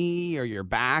your knee or your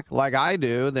back like I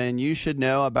do, then you should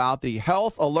know about the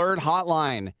Health Alert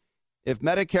Hotline. If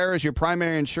Medicare is your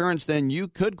primary insurance, then you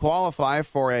could qualify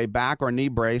for a back or knee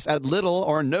brace at little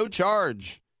or no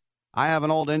charge. I have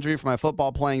an old injury from my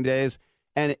football playing days,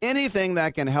 and anything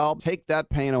that can help take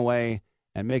that pain away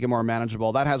and make it more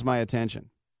manageable, that has my attention.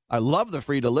 I love the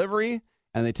free delivery,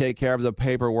 and they take care of the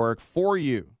paperwork for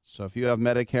you. So if you have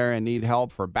Medicare and need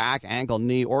help for back, ankle,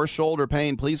 knee, or shoulder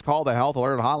pain, please call the Health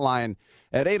Alert Hotline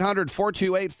at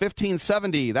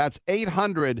 800-428-1570. That's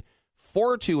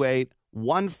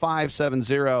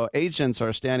 800-428-1570. Agents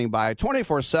are standing by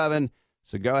 24/7,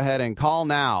 so go ahead and call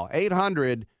now.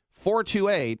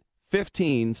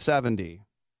 800-428-1570.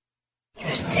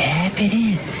 Just tap it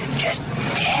in. Just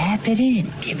tap it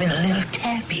in. Give it a little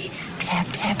tappy. Tap,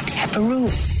 tap, tap-a-roo.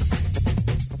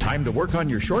 Time to work on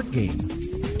your short game.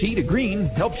 Tee to Green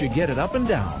helps you get it up and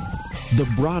down. The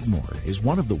Broadmoor is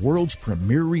one of the world's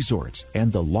premier resorts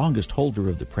and the longest holder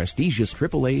of the prestigious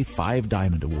AAA 5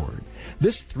 Diamond Award.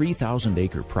 This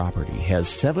 3,000-acre property has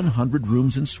 700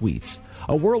 rooms and suites,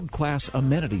 a world-class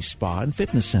amenity spa and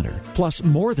fitness center, plus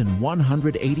more than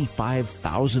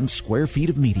 185,000 square feet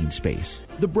of meeting space.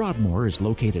 The Broadmoor is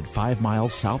located 5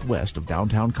 miles southwest of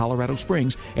downtown Colorado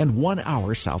Springs and 1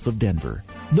 hour south of Denver.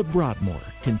 The Broadmoor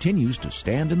continues to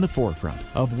stand in the forefront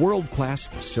of world-class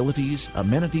facilities,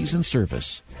 amenities, and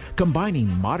service, combining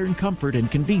modern comfort and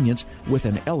convenience with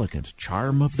an elegant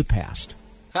charm of the past.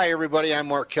 Hi, everybody. I'm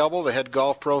Mark Kelble, the head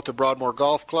golf pro at the Broadmoor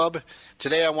Golf Club.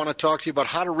 Today I want to talk to you about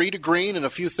how to read a green and a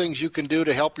few things you can do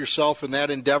to help yourself in that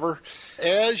endeavor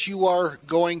as you are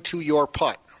going to your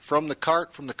putt. From the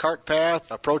cart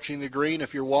path, approaching the green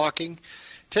if you're walking,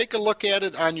 take a look at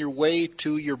it on your way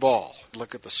to your ball.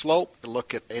 Look at the slope,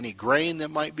 look at any grain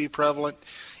that might be prevalent,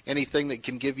 anything that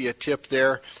can give you a tip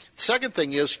there. The second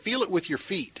thing is feel it with your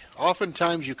feet.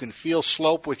 Oftentimes you can feel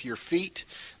slope with your feet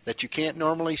that you can't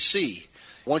normally see.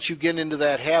 Once you get into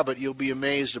that habit, you'll be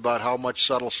amazed about how much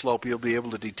subtle slope you'll be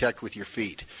able to detect with your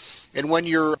feet. And when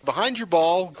you're behind your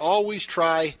ball, always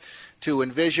try to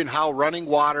envision how running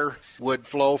water would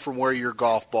flow from where your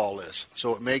golf ball is.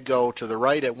 So it may go to the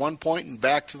right at one point and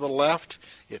back to the left.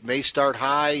 It may start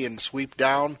high and sweep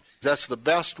down. That's the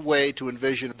best way to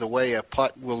envision the way a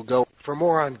putt will go. For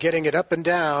more on getting it up and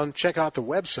down, check out the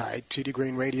website,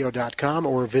 tdgreenradio.com,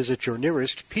 or visit your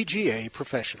nearest PGA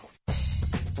professional.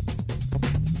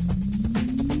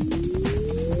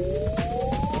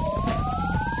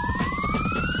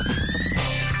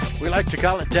 We like to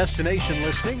call it destination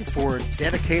listening for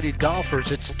dedicated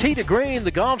golfers. It's Tee to Green, the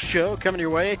golf show, coming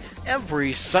your way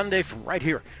every Sunday from right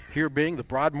here. Here being the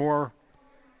Broadmoor,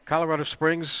 Colorado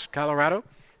Springs, Colorado,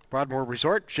 Broadmoor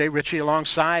Resort. Jay Ritchie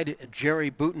alongside Jerry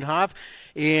Butenhoff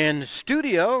in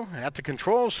studio at the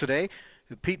controls today.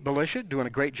 Pete Belisha doing a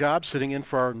great job sitting in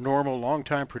for our normal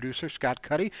longtime producer, Scott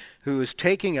Cuddy, who is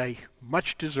taking a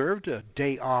much-deserved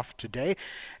day off today.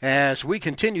 As we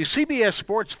continue CBS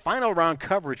Sports final round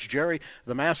coverage, Jerry,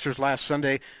 the Masters last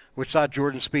Sunday, which saw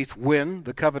Jordan Spieth win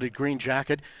the coveted green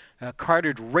jacket,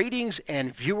 carded ratings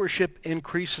and viewership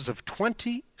increases of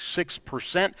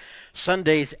 26%.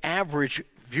 Sunday's average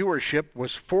viewership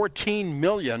was 14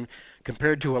 million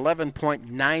compared to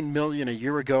 11.9 million a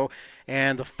year ago.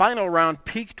 And the final round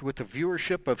peaked with a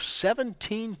viewership of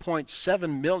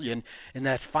 17.7 million in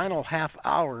that final half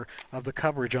hour of the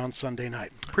coverage on Sunday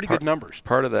night. Pretty good numbers.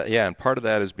 Part of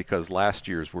that is because last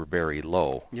year's were very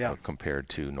low compared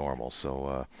to normal.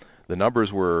 So the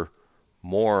numbers were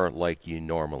more like you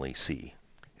normally see.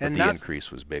 And the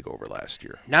increase was big over last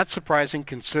year. Not surprising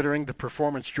considering the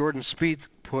performance Jordan Spieth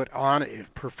put on, a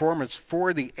performance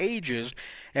for the ages.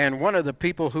 And one of the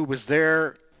people who was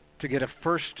there to get a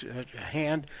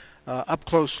first-hand,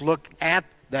 up-close look at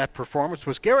that performance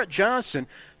was Garrett Johnson,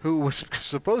 who was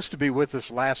supposed to be with us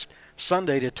last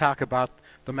Sunday to talk about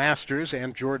the Masters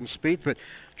and Jordan Spieth. But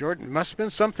Jordan must have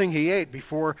been something he ate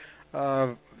before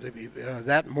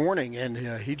that morning, and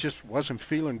he just wasn't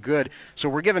feeling good. So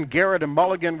we're giving Garrett a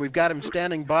mulligan. We've got him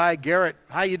standing by. Garrett,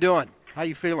 how you doing? How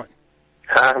you feeling?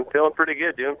 I'm feeling pretty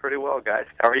good, doing pretty well, guys.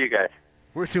 How are you guys?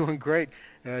 We're doing great.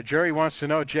 Jerry wants to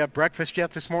know, did you have breakfast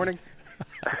yet this morning?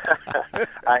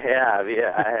 I have.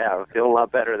 Feeling a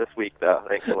lot better this week, though,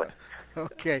 thankfully.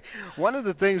 Okay. One of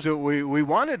the things that we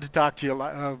wanted to talk to you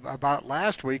about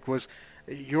last week was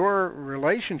your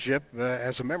relationship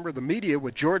as a member of the media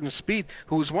with Jordan Spieth,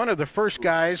 who was one of the first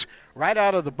guys right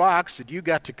out of the box that you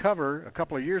got to cover a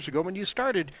couple of years ago when you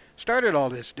started all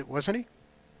this, wasn't he?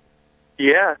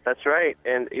 Yeah, that's right.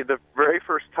 And the very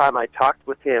first time I talked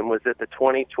with him was at the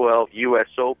 2012 U.S.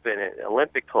 Open at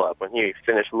Olympic Club when he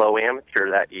finished low amateur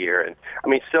that year. And, I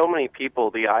mean, so many people,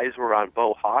 the eyes were on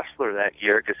Bo Hostler that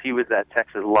year because he was that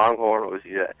Texas Longhorn.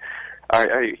 He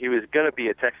was going to be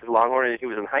a Texas Longhorn, and he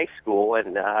was in high school,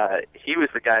 and he was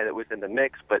the guy that was in the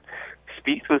mix. But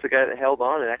Spieth was the guy that held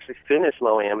on and actually finished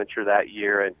low amateur that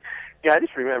year. And yeah, I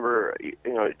just remember,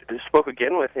 spoke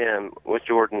again with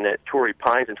Jordan at Torrey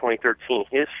Pines in 2013,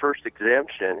 his first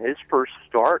exemption, his first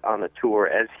start on the tour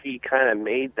as he kind of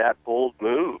made that bold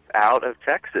move out of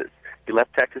Texas. He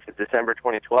left Texas in December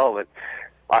 2012, and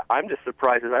I'm just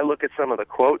surprised as I look at some of the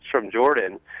quotes from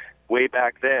Jordan way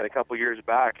back then, a couple years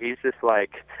back. He's just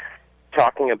like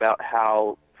talking about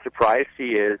how surprised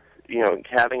he is,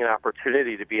 having an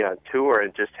opportunity to be on tour,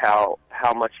 and just how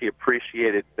much he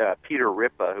appreciated Peter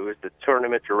Ripa, who is the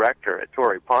tournament director at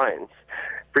Torrey Pines,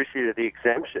 appreciated the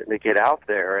exemption to get out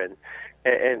there. And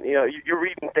you're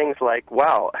reading things like,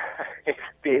 wow,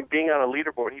 being on a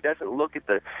leaderboard, he doesn't look at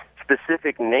the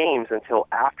specific names until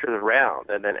after the round.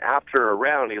 And then after a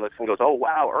round, he looks and goes, oh,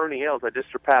 wow, Ernie Els, I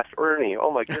just surpassed Ernie.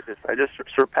 Oh, my goodness, I just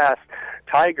surpassed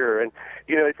Tiger. And,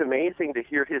 it's amazing to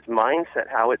hear his mindset,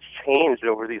 how it's changed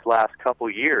over these last couple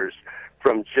years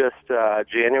from just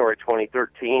January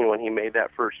 2013 when he made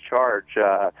that first charge,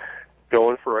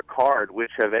 going for a card,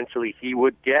 which eventually he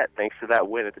would get thanks to that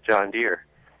win at the John Deere.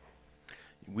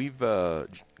 We've,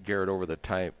 Garrett, over the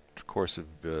course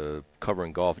of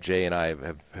covering golf, Jay and I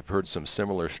have heard some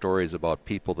similar stories about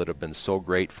people that have been so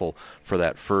grateful for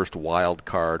that first wild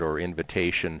card or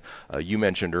invitation. You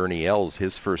mentioned Ernie Els.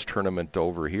 His first tournament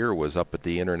over here was up at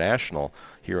the International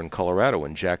here in Colorado,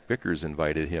 when Jack Vickers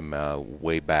invited him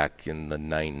way back in the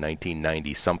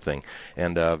 1990-something.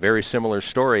 And a very similar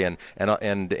story. And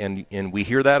we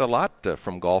hear that a lot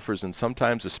from golfers, and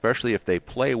sometimes, especially if they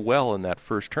play well in that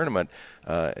first tournament,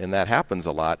 and that happens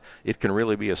a lot, it can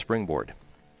really be a springboard.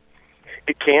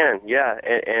 It can, yeah.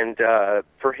 And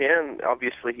for him,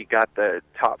 obviously, he got the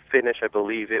top finish. I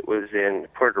believe it was in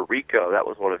Puerto Rico. That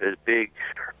was one of his big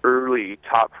early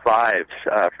top fives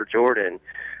for Jordan.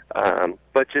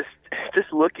 But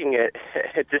just looking at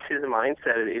just his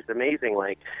mindset is amazing.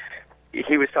 Like,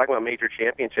 he was talking about major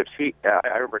championships. I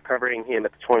remember covering him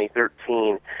at the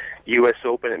 2013 U.S.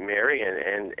 Open at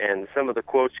Marion, and some of the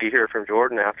quotes you hear from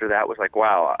Jordan after that was like,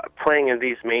 wow, playing in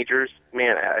these majors,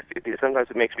 man, sometimes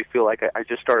it makes me feel like I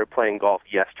just started playing golf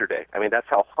yesterday. I mean, that's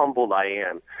how humbled I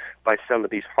am by some of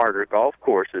these harder golf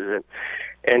courses.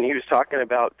 And he was talking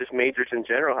about just majors in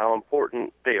general, how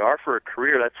important they are for a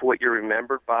career. That's what you're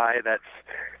remembered by.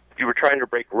 You were trying to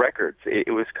break records.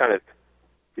 It was kind of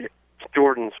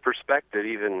Jordan's perspective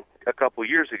even a couple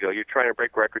years ago. You're trying to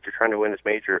break records, you're trying to win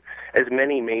as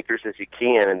many majors as you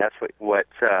can, and that's what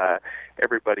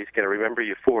everybody's going to remember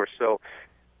you for. So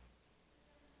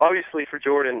obviously for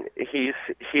Jordan,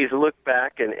 he's looked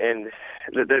back and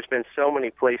there's been so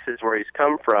many places where he's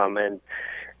come from, and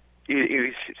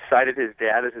he cited his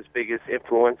dad as his biggest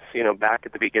influence, back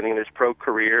at the beginning of his pro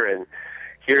career, and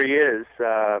here he is,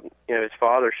 his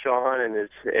father, Sean, and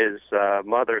his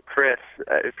mother, Chris.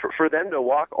 For them to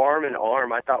walk arm in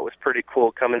arm, I thought was pretty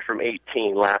cool, coming from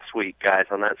 18 last week, guys,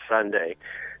 on that Sunday.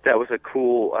 That was a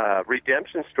cool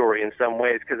redemption story in some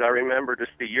ways, because I remember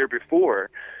just the year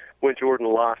before when Jordan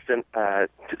lost to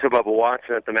Bubba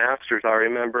Watson at the Masters. I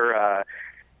remember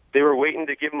they were waiting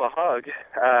to give him a hug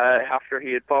after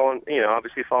he had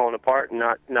obviously fallen apart and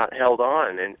not held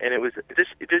on, and it was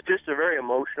just a very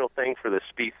emotional thing for the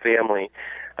Spieth family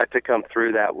to come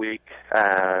through that week.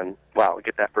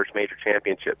 Get that first major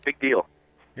championship, big deal.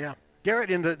 Yeah,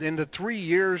 Garrett, in the 3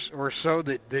 years or so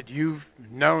that you've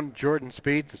known Jordan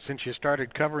Spieth, since you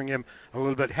started covering him a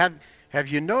little bit, have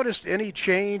you noticed any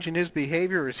change in his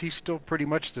behavior, or is he still pretty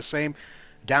much the same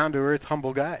down to earth,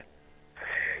 humble guy?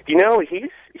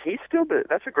 He's still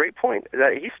that's a great point.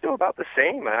 He's still about the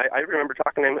same. I remember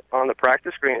talking to him on the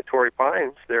practice green at Torrey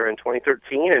Pines there in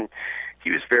 2013, and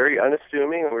he was very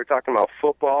unassuming. We were talking about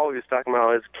football. He was talking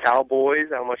about his Cowboys,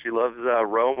 how much he loves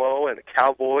Romo and the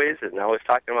Cowboys, and I was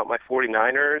talking about my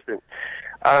 49ers,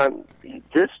 and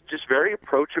just very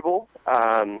approachable.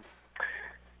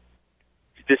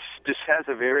 Just has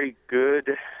a very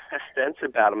good sense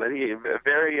about him. He's a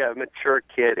very mature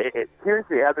kid. Here's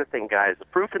the other thing, guys, the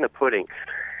proof in the pudding.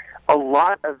 A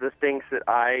lot of the things that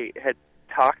I had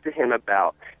talked to him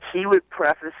about, he would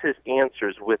preface his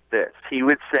answers with this. He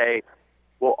would say,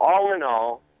 well, all in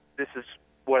all, this is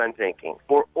what I'm thinking.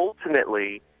 Or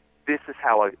ultimately, this is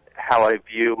how I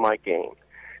view my game.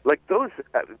 Like those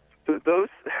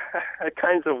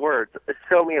kinds of words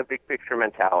show me a big picture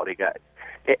mentality, guys.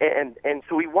 And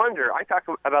so we wonder, I talked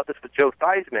about this with Joe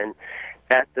Theismann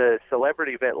at the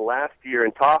celebrity event last year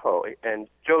in Tahoe, and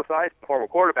Joe Theismann, former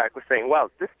quarterback, was saying, wow,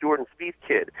 this Jordan Spieth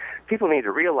kid, people need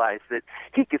to realize that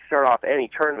he could start off any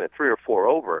tournament 3 or 4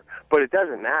 over, but it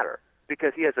doesn't matter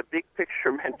because he has a big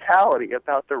picture mentality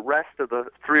about the rest of the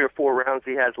 3 or 4 rounds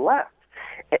he has left.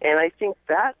 And I think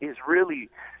that's really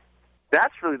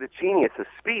the genius of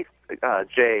Spieth,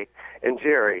 Jay and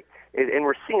Jerry. And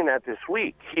we're seeing that this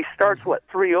week. He starts,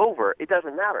 3 over? It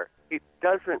doesn't matter. It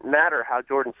doesn't matter how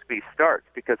Jordan Spieth starts,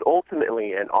 because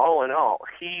ultimately and all in all,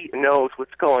 he knows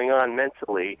what's going on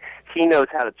mentally. He knows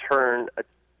how to turn a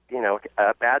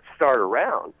bad start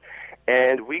around.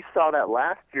 And we saw that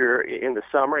last year in the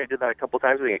summer. He did that a couple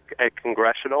times at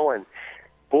Congressional. And,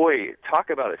 boy, talk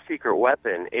about a secret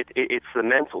weapon. It's the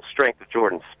mental strength of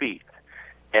Jordan Spieth.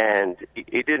 And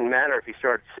it didn't matter if he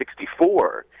started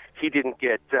 64. He didn't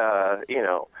get,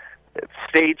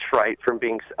 stage fright from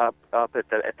being up at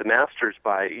the Masters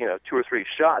by 2 or 3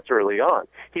 shots early on.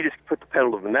 He just put the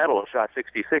pedal to the metal and shot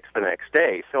 66 the next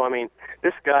day. So I mean,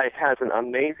 this guy has an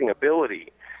amazing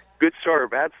ability, good start or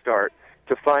bad start,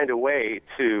 to find a way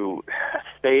to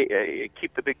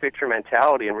keep the big picture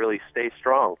mentality and really stay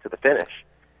strong to the finish.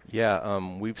 Yeah,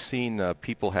 we've seen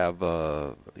people have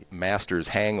Masters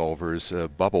hangovers.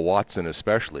 Bubba Watson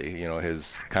especially,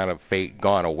 has kind of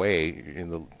gone away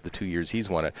in the 2 years he's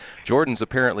won it. Jordan's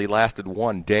apparently lasted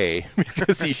one day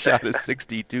because he shot a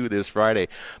 62 this Friday.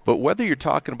 But whether you're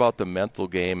talking about the mental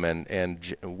game,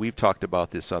 and we've talked about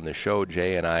this on the show,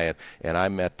 Jay and I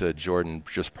met Jordan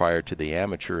just prior to the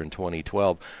amateur in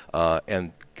 2012,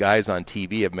 and guys on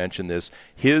TV have mentioned this.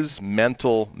 His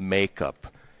mental makeup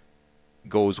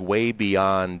goes way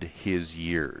beyond his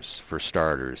years, for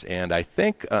starters. And I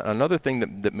think another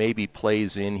thing that maybe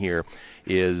plays in here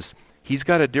is he's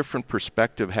got a different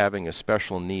perspective having a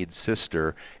special needs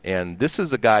sister. And this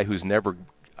is a guy who's never,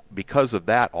 because of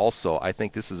that also, I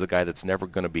think this is a guy that's never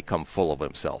going to become full of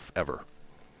himself, ever.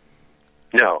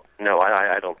 No,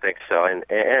 I don't think so, and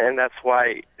that's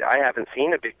why I haven't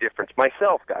seen a big difference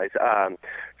myself, guys.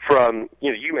 From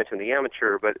you mentioned the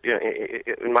amateur, but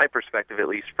in my perspective, at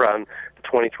least from the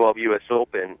 2012 U.S.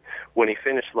 Open when he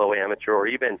finished low amateur, or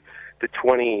even the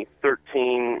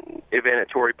 2013 event at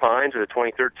Torrey Pines or the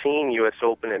 2013 U.S.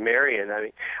 Open at Marion. I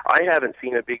mean, I haven't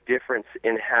seen a big difference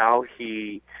in how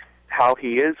he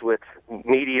is with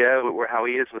media or how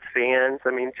he is with fans.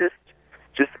 I mean, just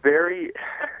very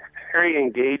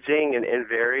engaging and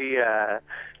very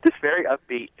just very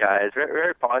upbeat guys, very,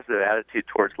 very positive attitude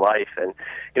towards life. And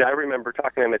I remember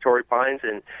talking to him at Torrey Pines,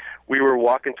 and we were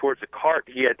walking towards the cart.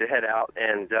 He had to head out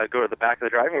and go to the back of the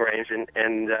driving range, and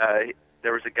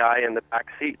there was a guy in the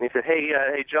back seat, and he said,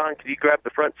 hey John, could you grab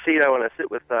the front seat? I want to sit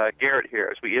with Garrett here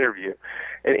as we interview.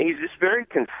 And he's just very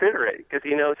considerate because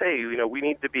he knows, hey, we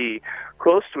need to be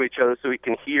close to each other so we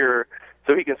can hear,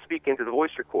 so he can speak into the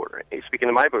voice recorder. He's speaking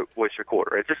to my voice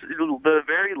recorder. It's just the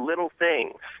very little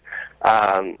things.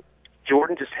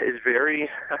 Jordan just is very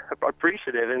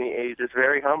appreciative, and he's just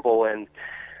very humble. And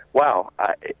wow,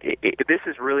 this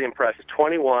is really impressive.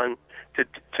 21 to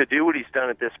do what he's done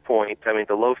at this point. I mean,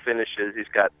 the low finishes. He's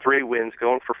got 3 wins,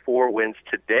 going for 4 wins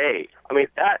today. I mean,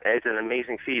 that is an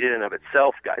amazing feat in and of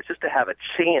itself, guys. Just to have a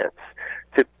chance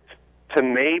to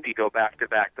maybe go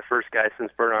back-to-back, the first guy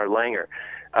since Bernard Langer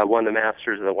won the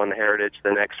Masters and won the Heritage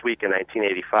the next week in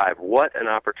 1985. What an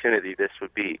opportunity this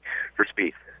would be for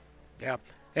Spieth. Yeah,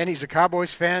 and he's a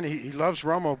Cowboys fan. He loves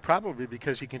Romo probably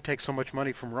because he can take so much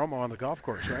money from Romo on the golf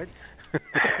course, right?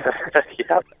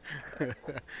 Yeah.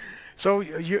 So,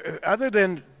 other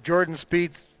than Jordan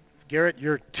Spieth, Garrett,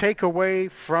 your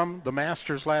takeaway from the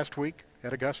Masters last week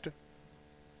at Augusta?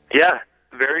 Yeah,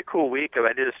 very cool week.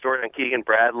 I did a story on Keegan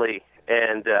Bradley,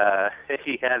 and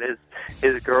he had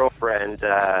his girlfriend,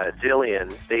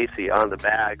 Jillian Stacy, on the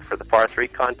bag for the par 3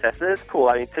 contest. And it's cool.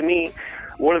 I mean, to me,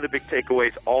 one of the big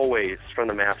takeaways always from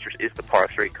the Masters is the par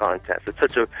 3 contest. It's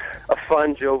such a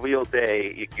fun, jovial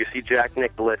day. You see Jack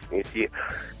Nicklaus, and you see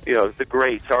the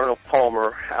greats, Arnold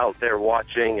Palmer out there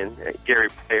watching, and Gary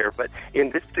Player. But in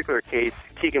this particular case,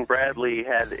 Keegan Bradley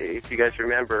had, if you guys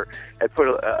remember, had put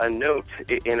a note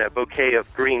in a bouquet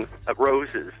of green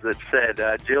roses that said,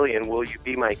 Jillian, will you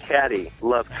be my caddy?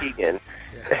 Love, Keegan.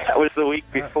 Yeah. That was the week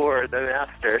before the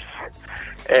Masters.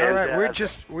 And, all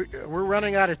right, we're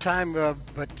running out of time,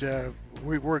 but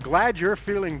we're glad you're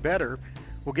feeling better.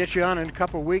 We'll get you on in a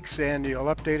couple of weeks, and you'll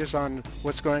update us on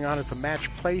what's going on at the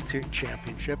Match Play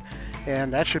Championship,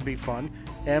 and that should be fun.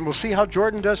 And we'll see how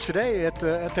Jordan does today at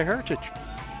the Heritage.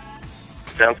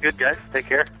 Sounds good, guys. Take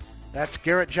care. That's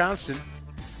Garrett Johnston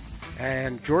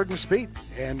and Jordan Spieth,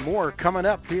 and more coming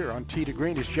up here on Tee to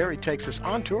Green as Jerry takes us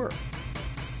on tour.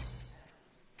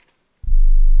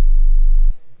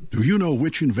 Do you know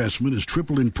which investment has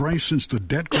tripled in price since the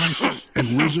debt crisis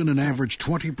and risen an average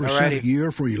 20% a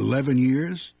year for 11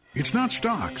 years? It's not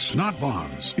stocks, not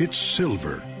bonds. It's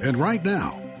silver. And right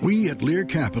now, we at Lear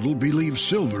Capital believe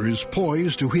silver is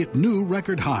poised to hit new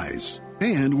record highs.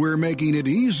 And we're making it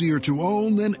easier to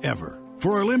own than ever.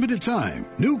 For a limited time,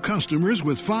 new customers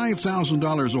with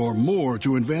 $5,000 or more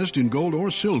to invest in gold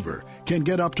or silver can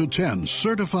get up to 10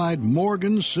 certified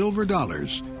Morgan silver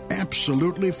dollars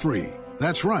absolutely free.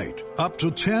 That's right, up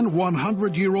to 10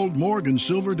 100-year-old Morgan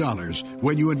silver dollars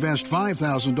when you invest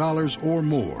 $5,000 or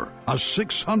more. A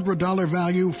 $600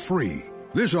 value free.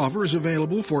 This offer is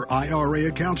available for IRA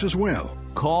accounts as well.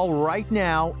 Call right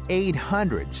now,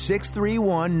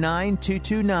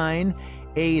 800-631-9229,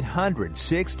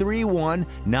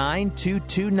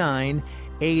 800-631-9229,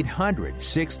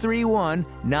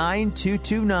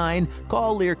 800-631-9229.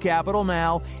 Call Lear Capital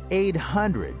now,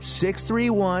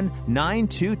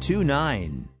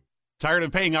 800-631-9229. Tired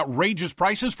of paying outrageous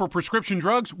prices for prescription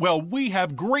drugs? Well, we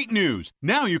have great news.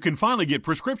 Now you can finally get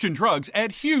prescription drugs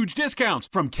at huge discounts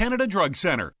from Canada Drug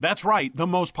Center. That's right, the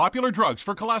most popular drugs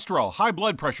for cholesterol, high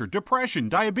blood pressure, depression,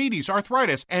 diabetes,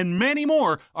 arthritis, and many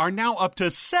more are now up to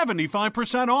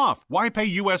 75% off. Why pay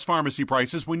U.S. pharmacy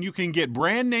prices when you can get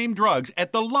brand name drugs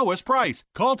at the lowest price?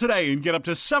 Call today and get up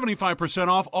to 75%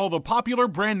 off all the popular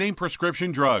brand name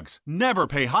prescription drugs. Never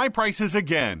pay high prices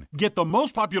again. Get the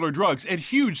most popular drugs at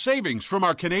huge savings from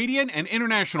our Canadian and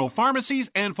international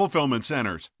pharmacies and fulfillment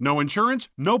centers. No insurance?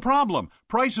 No problem.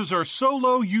 Prices are so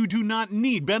low you do not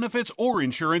need benefits or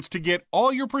insurance to get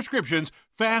all your prescriptions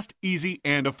fast, easy,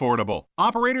 and affordable.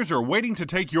 Operators are waiting to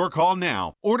take your call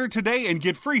now. Order today and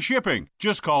get free shipping.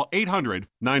 Just call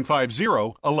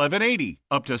 800-950-1180.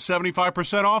 Up to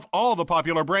 75% off all the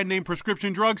popular brand name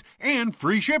prescription drugs and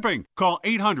free shipping. Call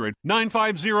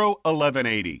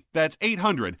 800-950-1180. That's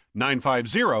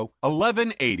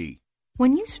 800-950-1180.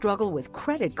 When you struggle with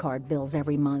credit card bills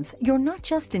every month, you're not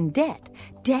just in debt.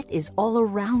 Debt is all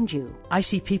around you. I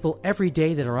see people every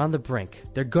day that are on the brink.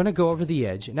 They're going to go over the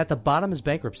edge, and at the bottom is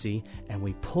bankruptcy, and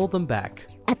we pull them back.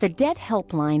 At the Debt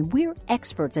Helpline, we're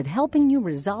experts at helping you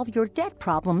resolve your debt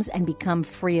problems and become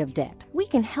free of debt. We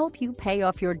can help you pay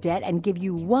off your debt and give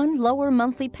you one lower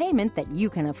monthly payment that you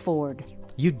can afford.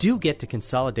 You do get to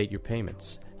consolidate your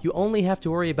payments. You only have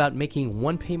to worry about making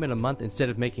one payment a month instead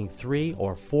of making 3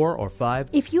 or 4 or 5.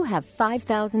 If you have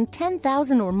 $5,000,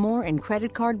 $10,000 or more in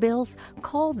credit card bills,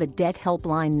 call the Debt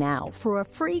Helpline now for a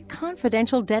free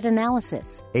confidential debt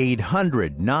analysis.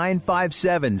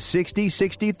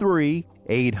 800-957-6063.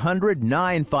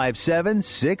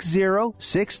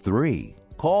 800-957-6063.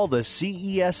 Call the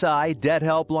CESI Debt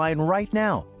Helpline right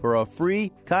now for a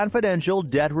free confidential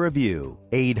debt review.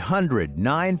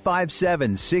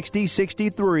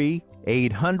 800-957-6063.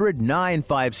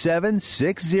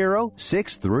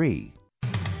 800-957-6063.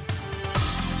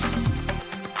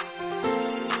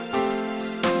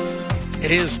 It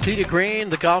is Tita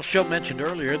Green, the golf show mentioned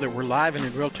earlier, that we're live and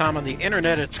in real time on the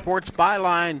internet at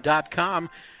sportsbyline.com.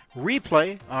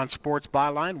 Replay on Sports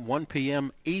Byline, 1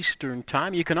 p.m. Eastern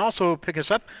Time. You can also pick us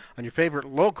up on your favorite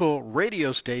local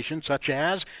radio station, such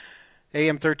as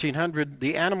AM 1300,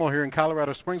 The Animal here in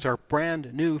Colorado Springs, our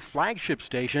brand new flagship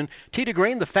station. Tita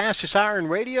Green, the fastest hour in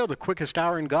radio, the quickest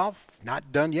hour in golf.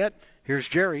 Not done yet. Here's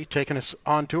Jerry taking us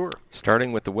on tour.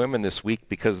 Starting with the women this week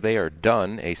because they are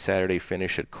done. A Saturday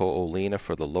finish at Ko'olina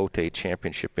for the Lotte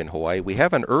Championship in Hawaii. We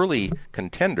have an early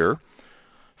contender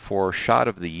for shot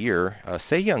of the year.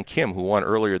 Se-Young Kim, who won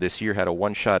earlier this year, had a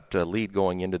one-shot lead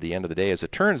going into the end of the day. As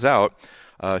it turns out,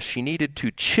 she needed to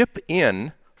chip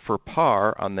in for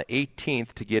par on the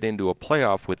 18th to get into a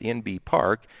playoff with Inbee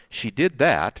Park. She did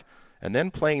that, and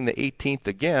then playing the 18th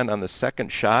again on the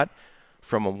second shot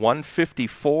from a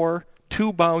 154,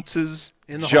 2 bounces,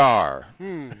 in the jar.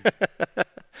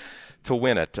 To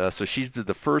win it. So she's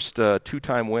the first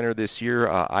two-time winner this year.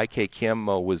 IK Kim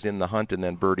was in the hunt and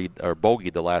then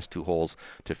bogeyed the last 2 holes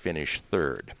to finish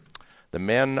third. The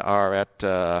men are at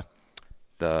the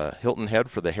Hilton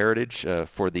Head for the Heritage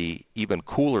for the even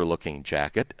cooler-looking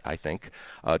jacket, I think.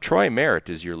 Troy Merritt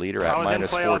is your leader at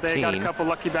minus 14. All day, got a couple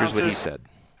lucky bounces, here's what he said.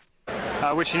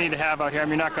 Which you need to have out here. I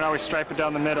mean, you're not going to always stripe it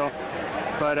down the middle.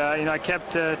 But, I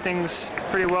kept things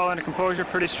pretty well under composure,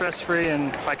 pretty stress-free,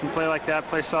 and if I can play like that,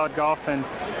 play solid golf, and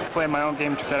play my own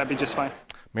game, I'd be just fine.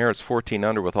 Merritt's 14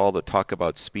 under with all the talk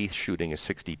about Spieth shooting a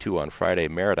 62 on Friday.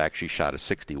 Merritt actually shot a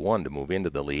 61 to move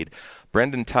into the lead.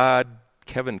 Brendan Todd,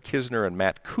 Kevin Kisner, and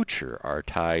Matt Kuchar are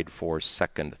tied for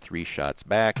second, 3 shots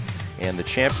back. And the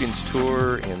Champions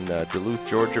Tour in Duluth,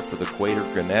 Georgia for the Quaker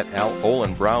Gwinnett,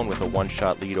 Olin Brown with a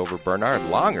 1-shot lead over Bernard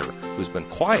Langer, who's been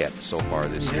quiet so far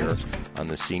this year on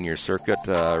the senior circuit.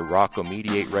 Rocco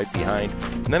Mediate right behind.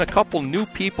 And then a couple new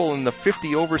people in the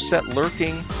 50 over set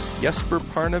lurking. Jesper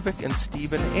Parnevik and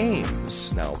Stephen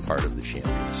Ames, now part of the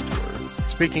Champions Tour.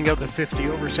 Speaking of the 50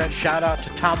 over set, shout out to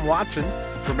Tom Watson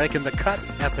for making the cut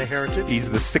at the Heritage. He's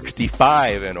the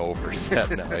 65 and over set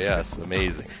now. Yes,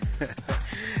 amazing.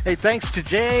 Hey, thanks to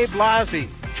Jay Blasi,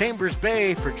 Chambers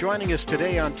Bay, for joining us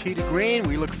today on Tita Green.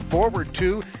 We look forward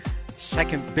to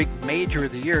second big major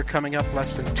of the year coming up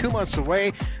less than 2 months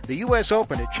away. The U.S.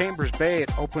 Open at Chambers Bay.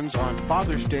 It opens on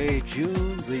Father's Day,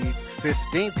 June the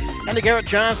 15th. And to Garrett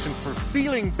Johnson for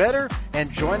feeling better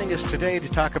and joining us today to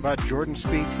talk about Jordan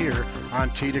Spieth here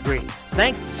on Tita Green.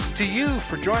 Thanks to you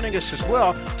for joining us as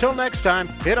well. Till next time,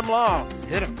 hit 'em long,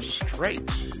 hit 'em straight.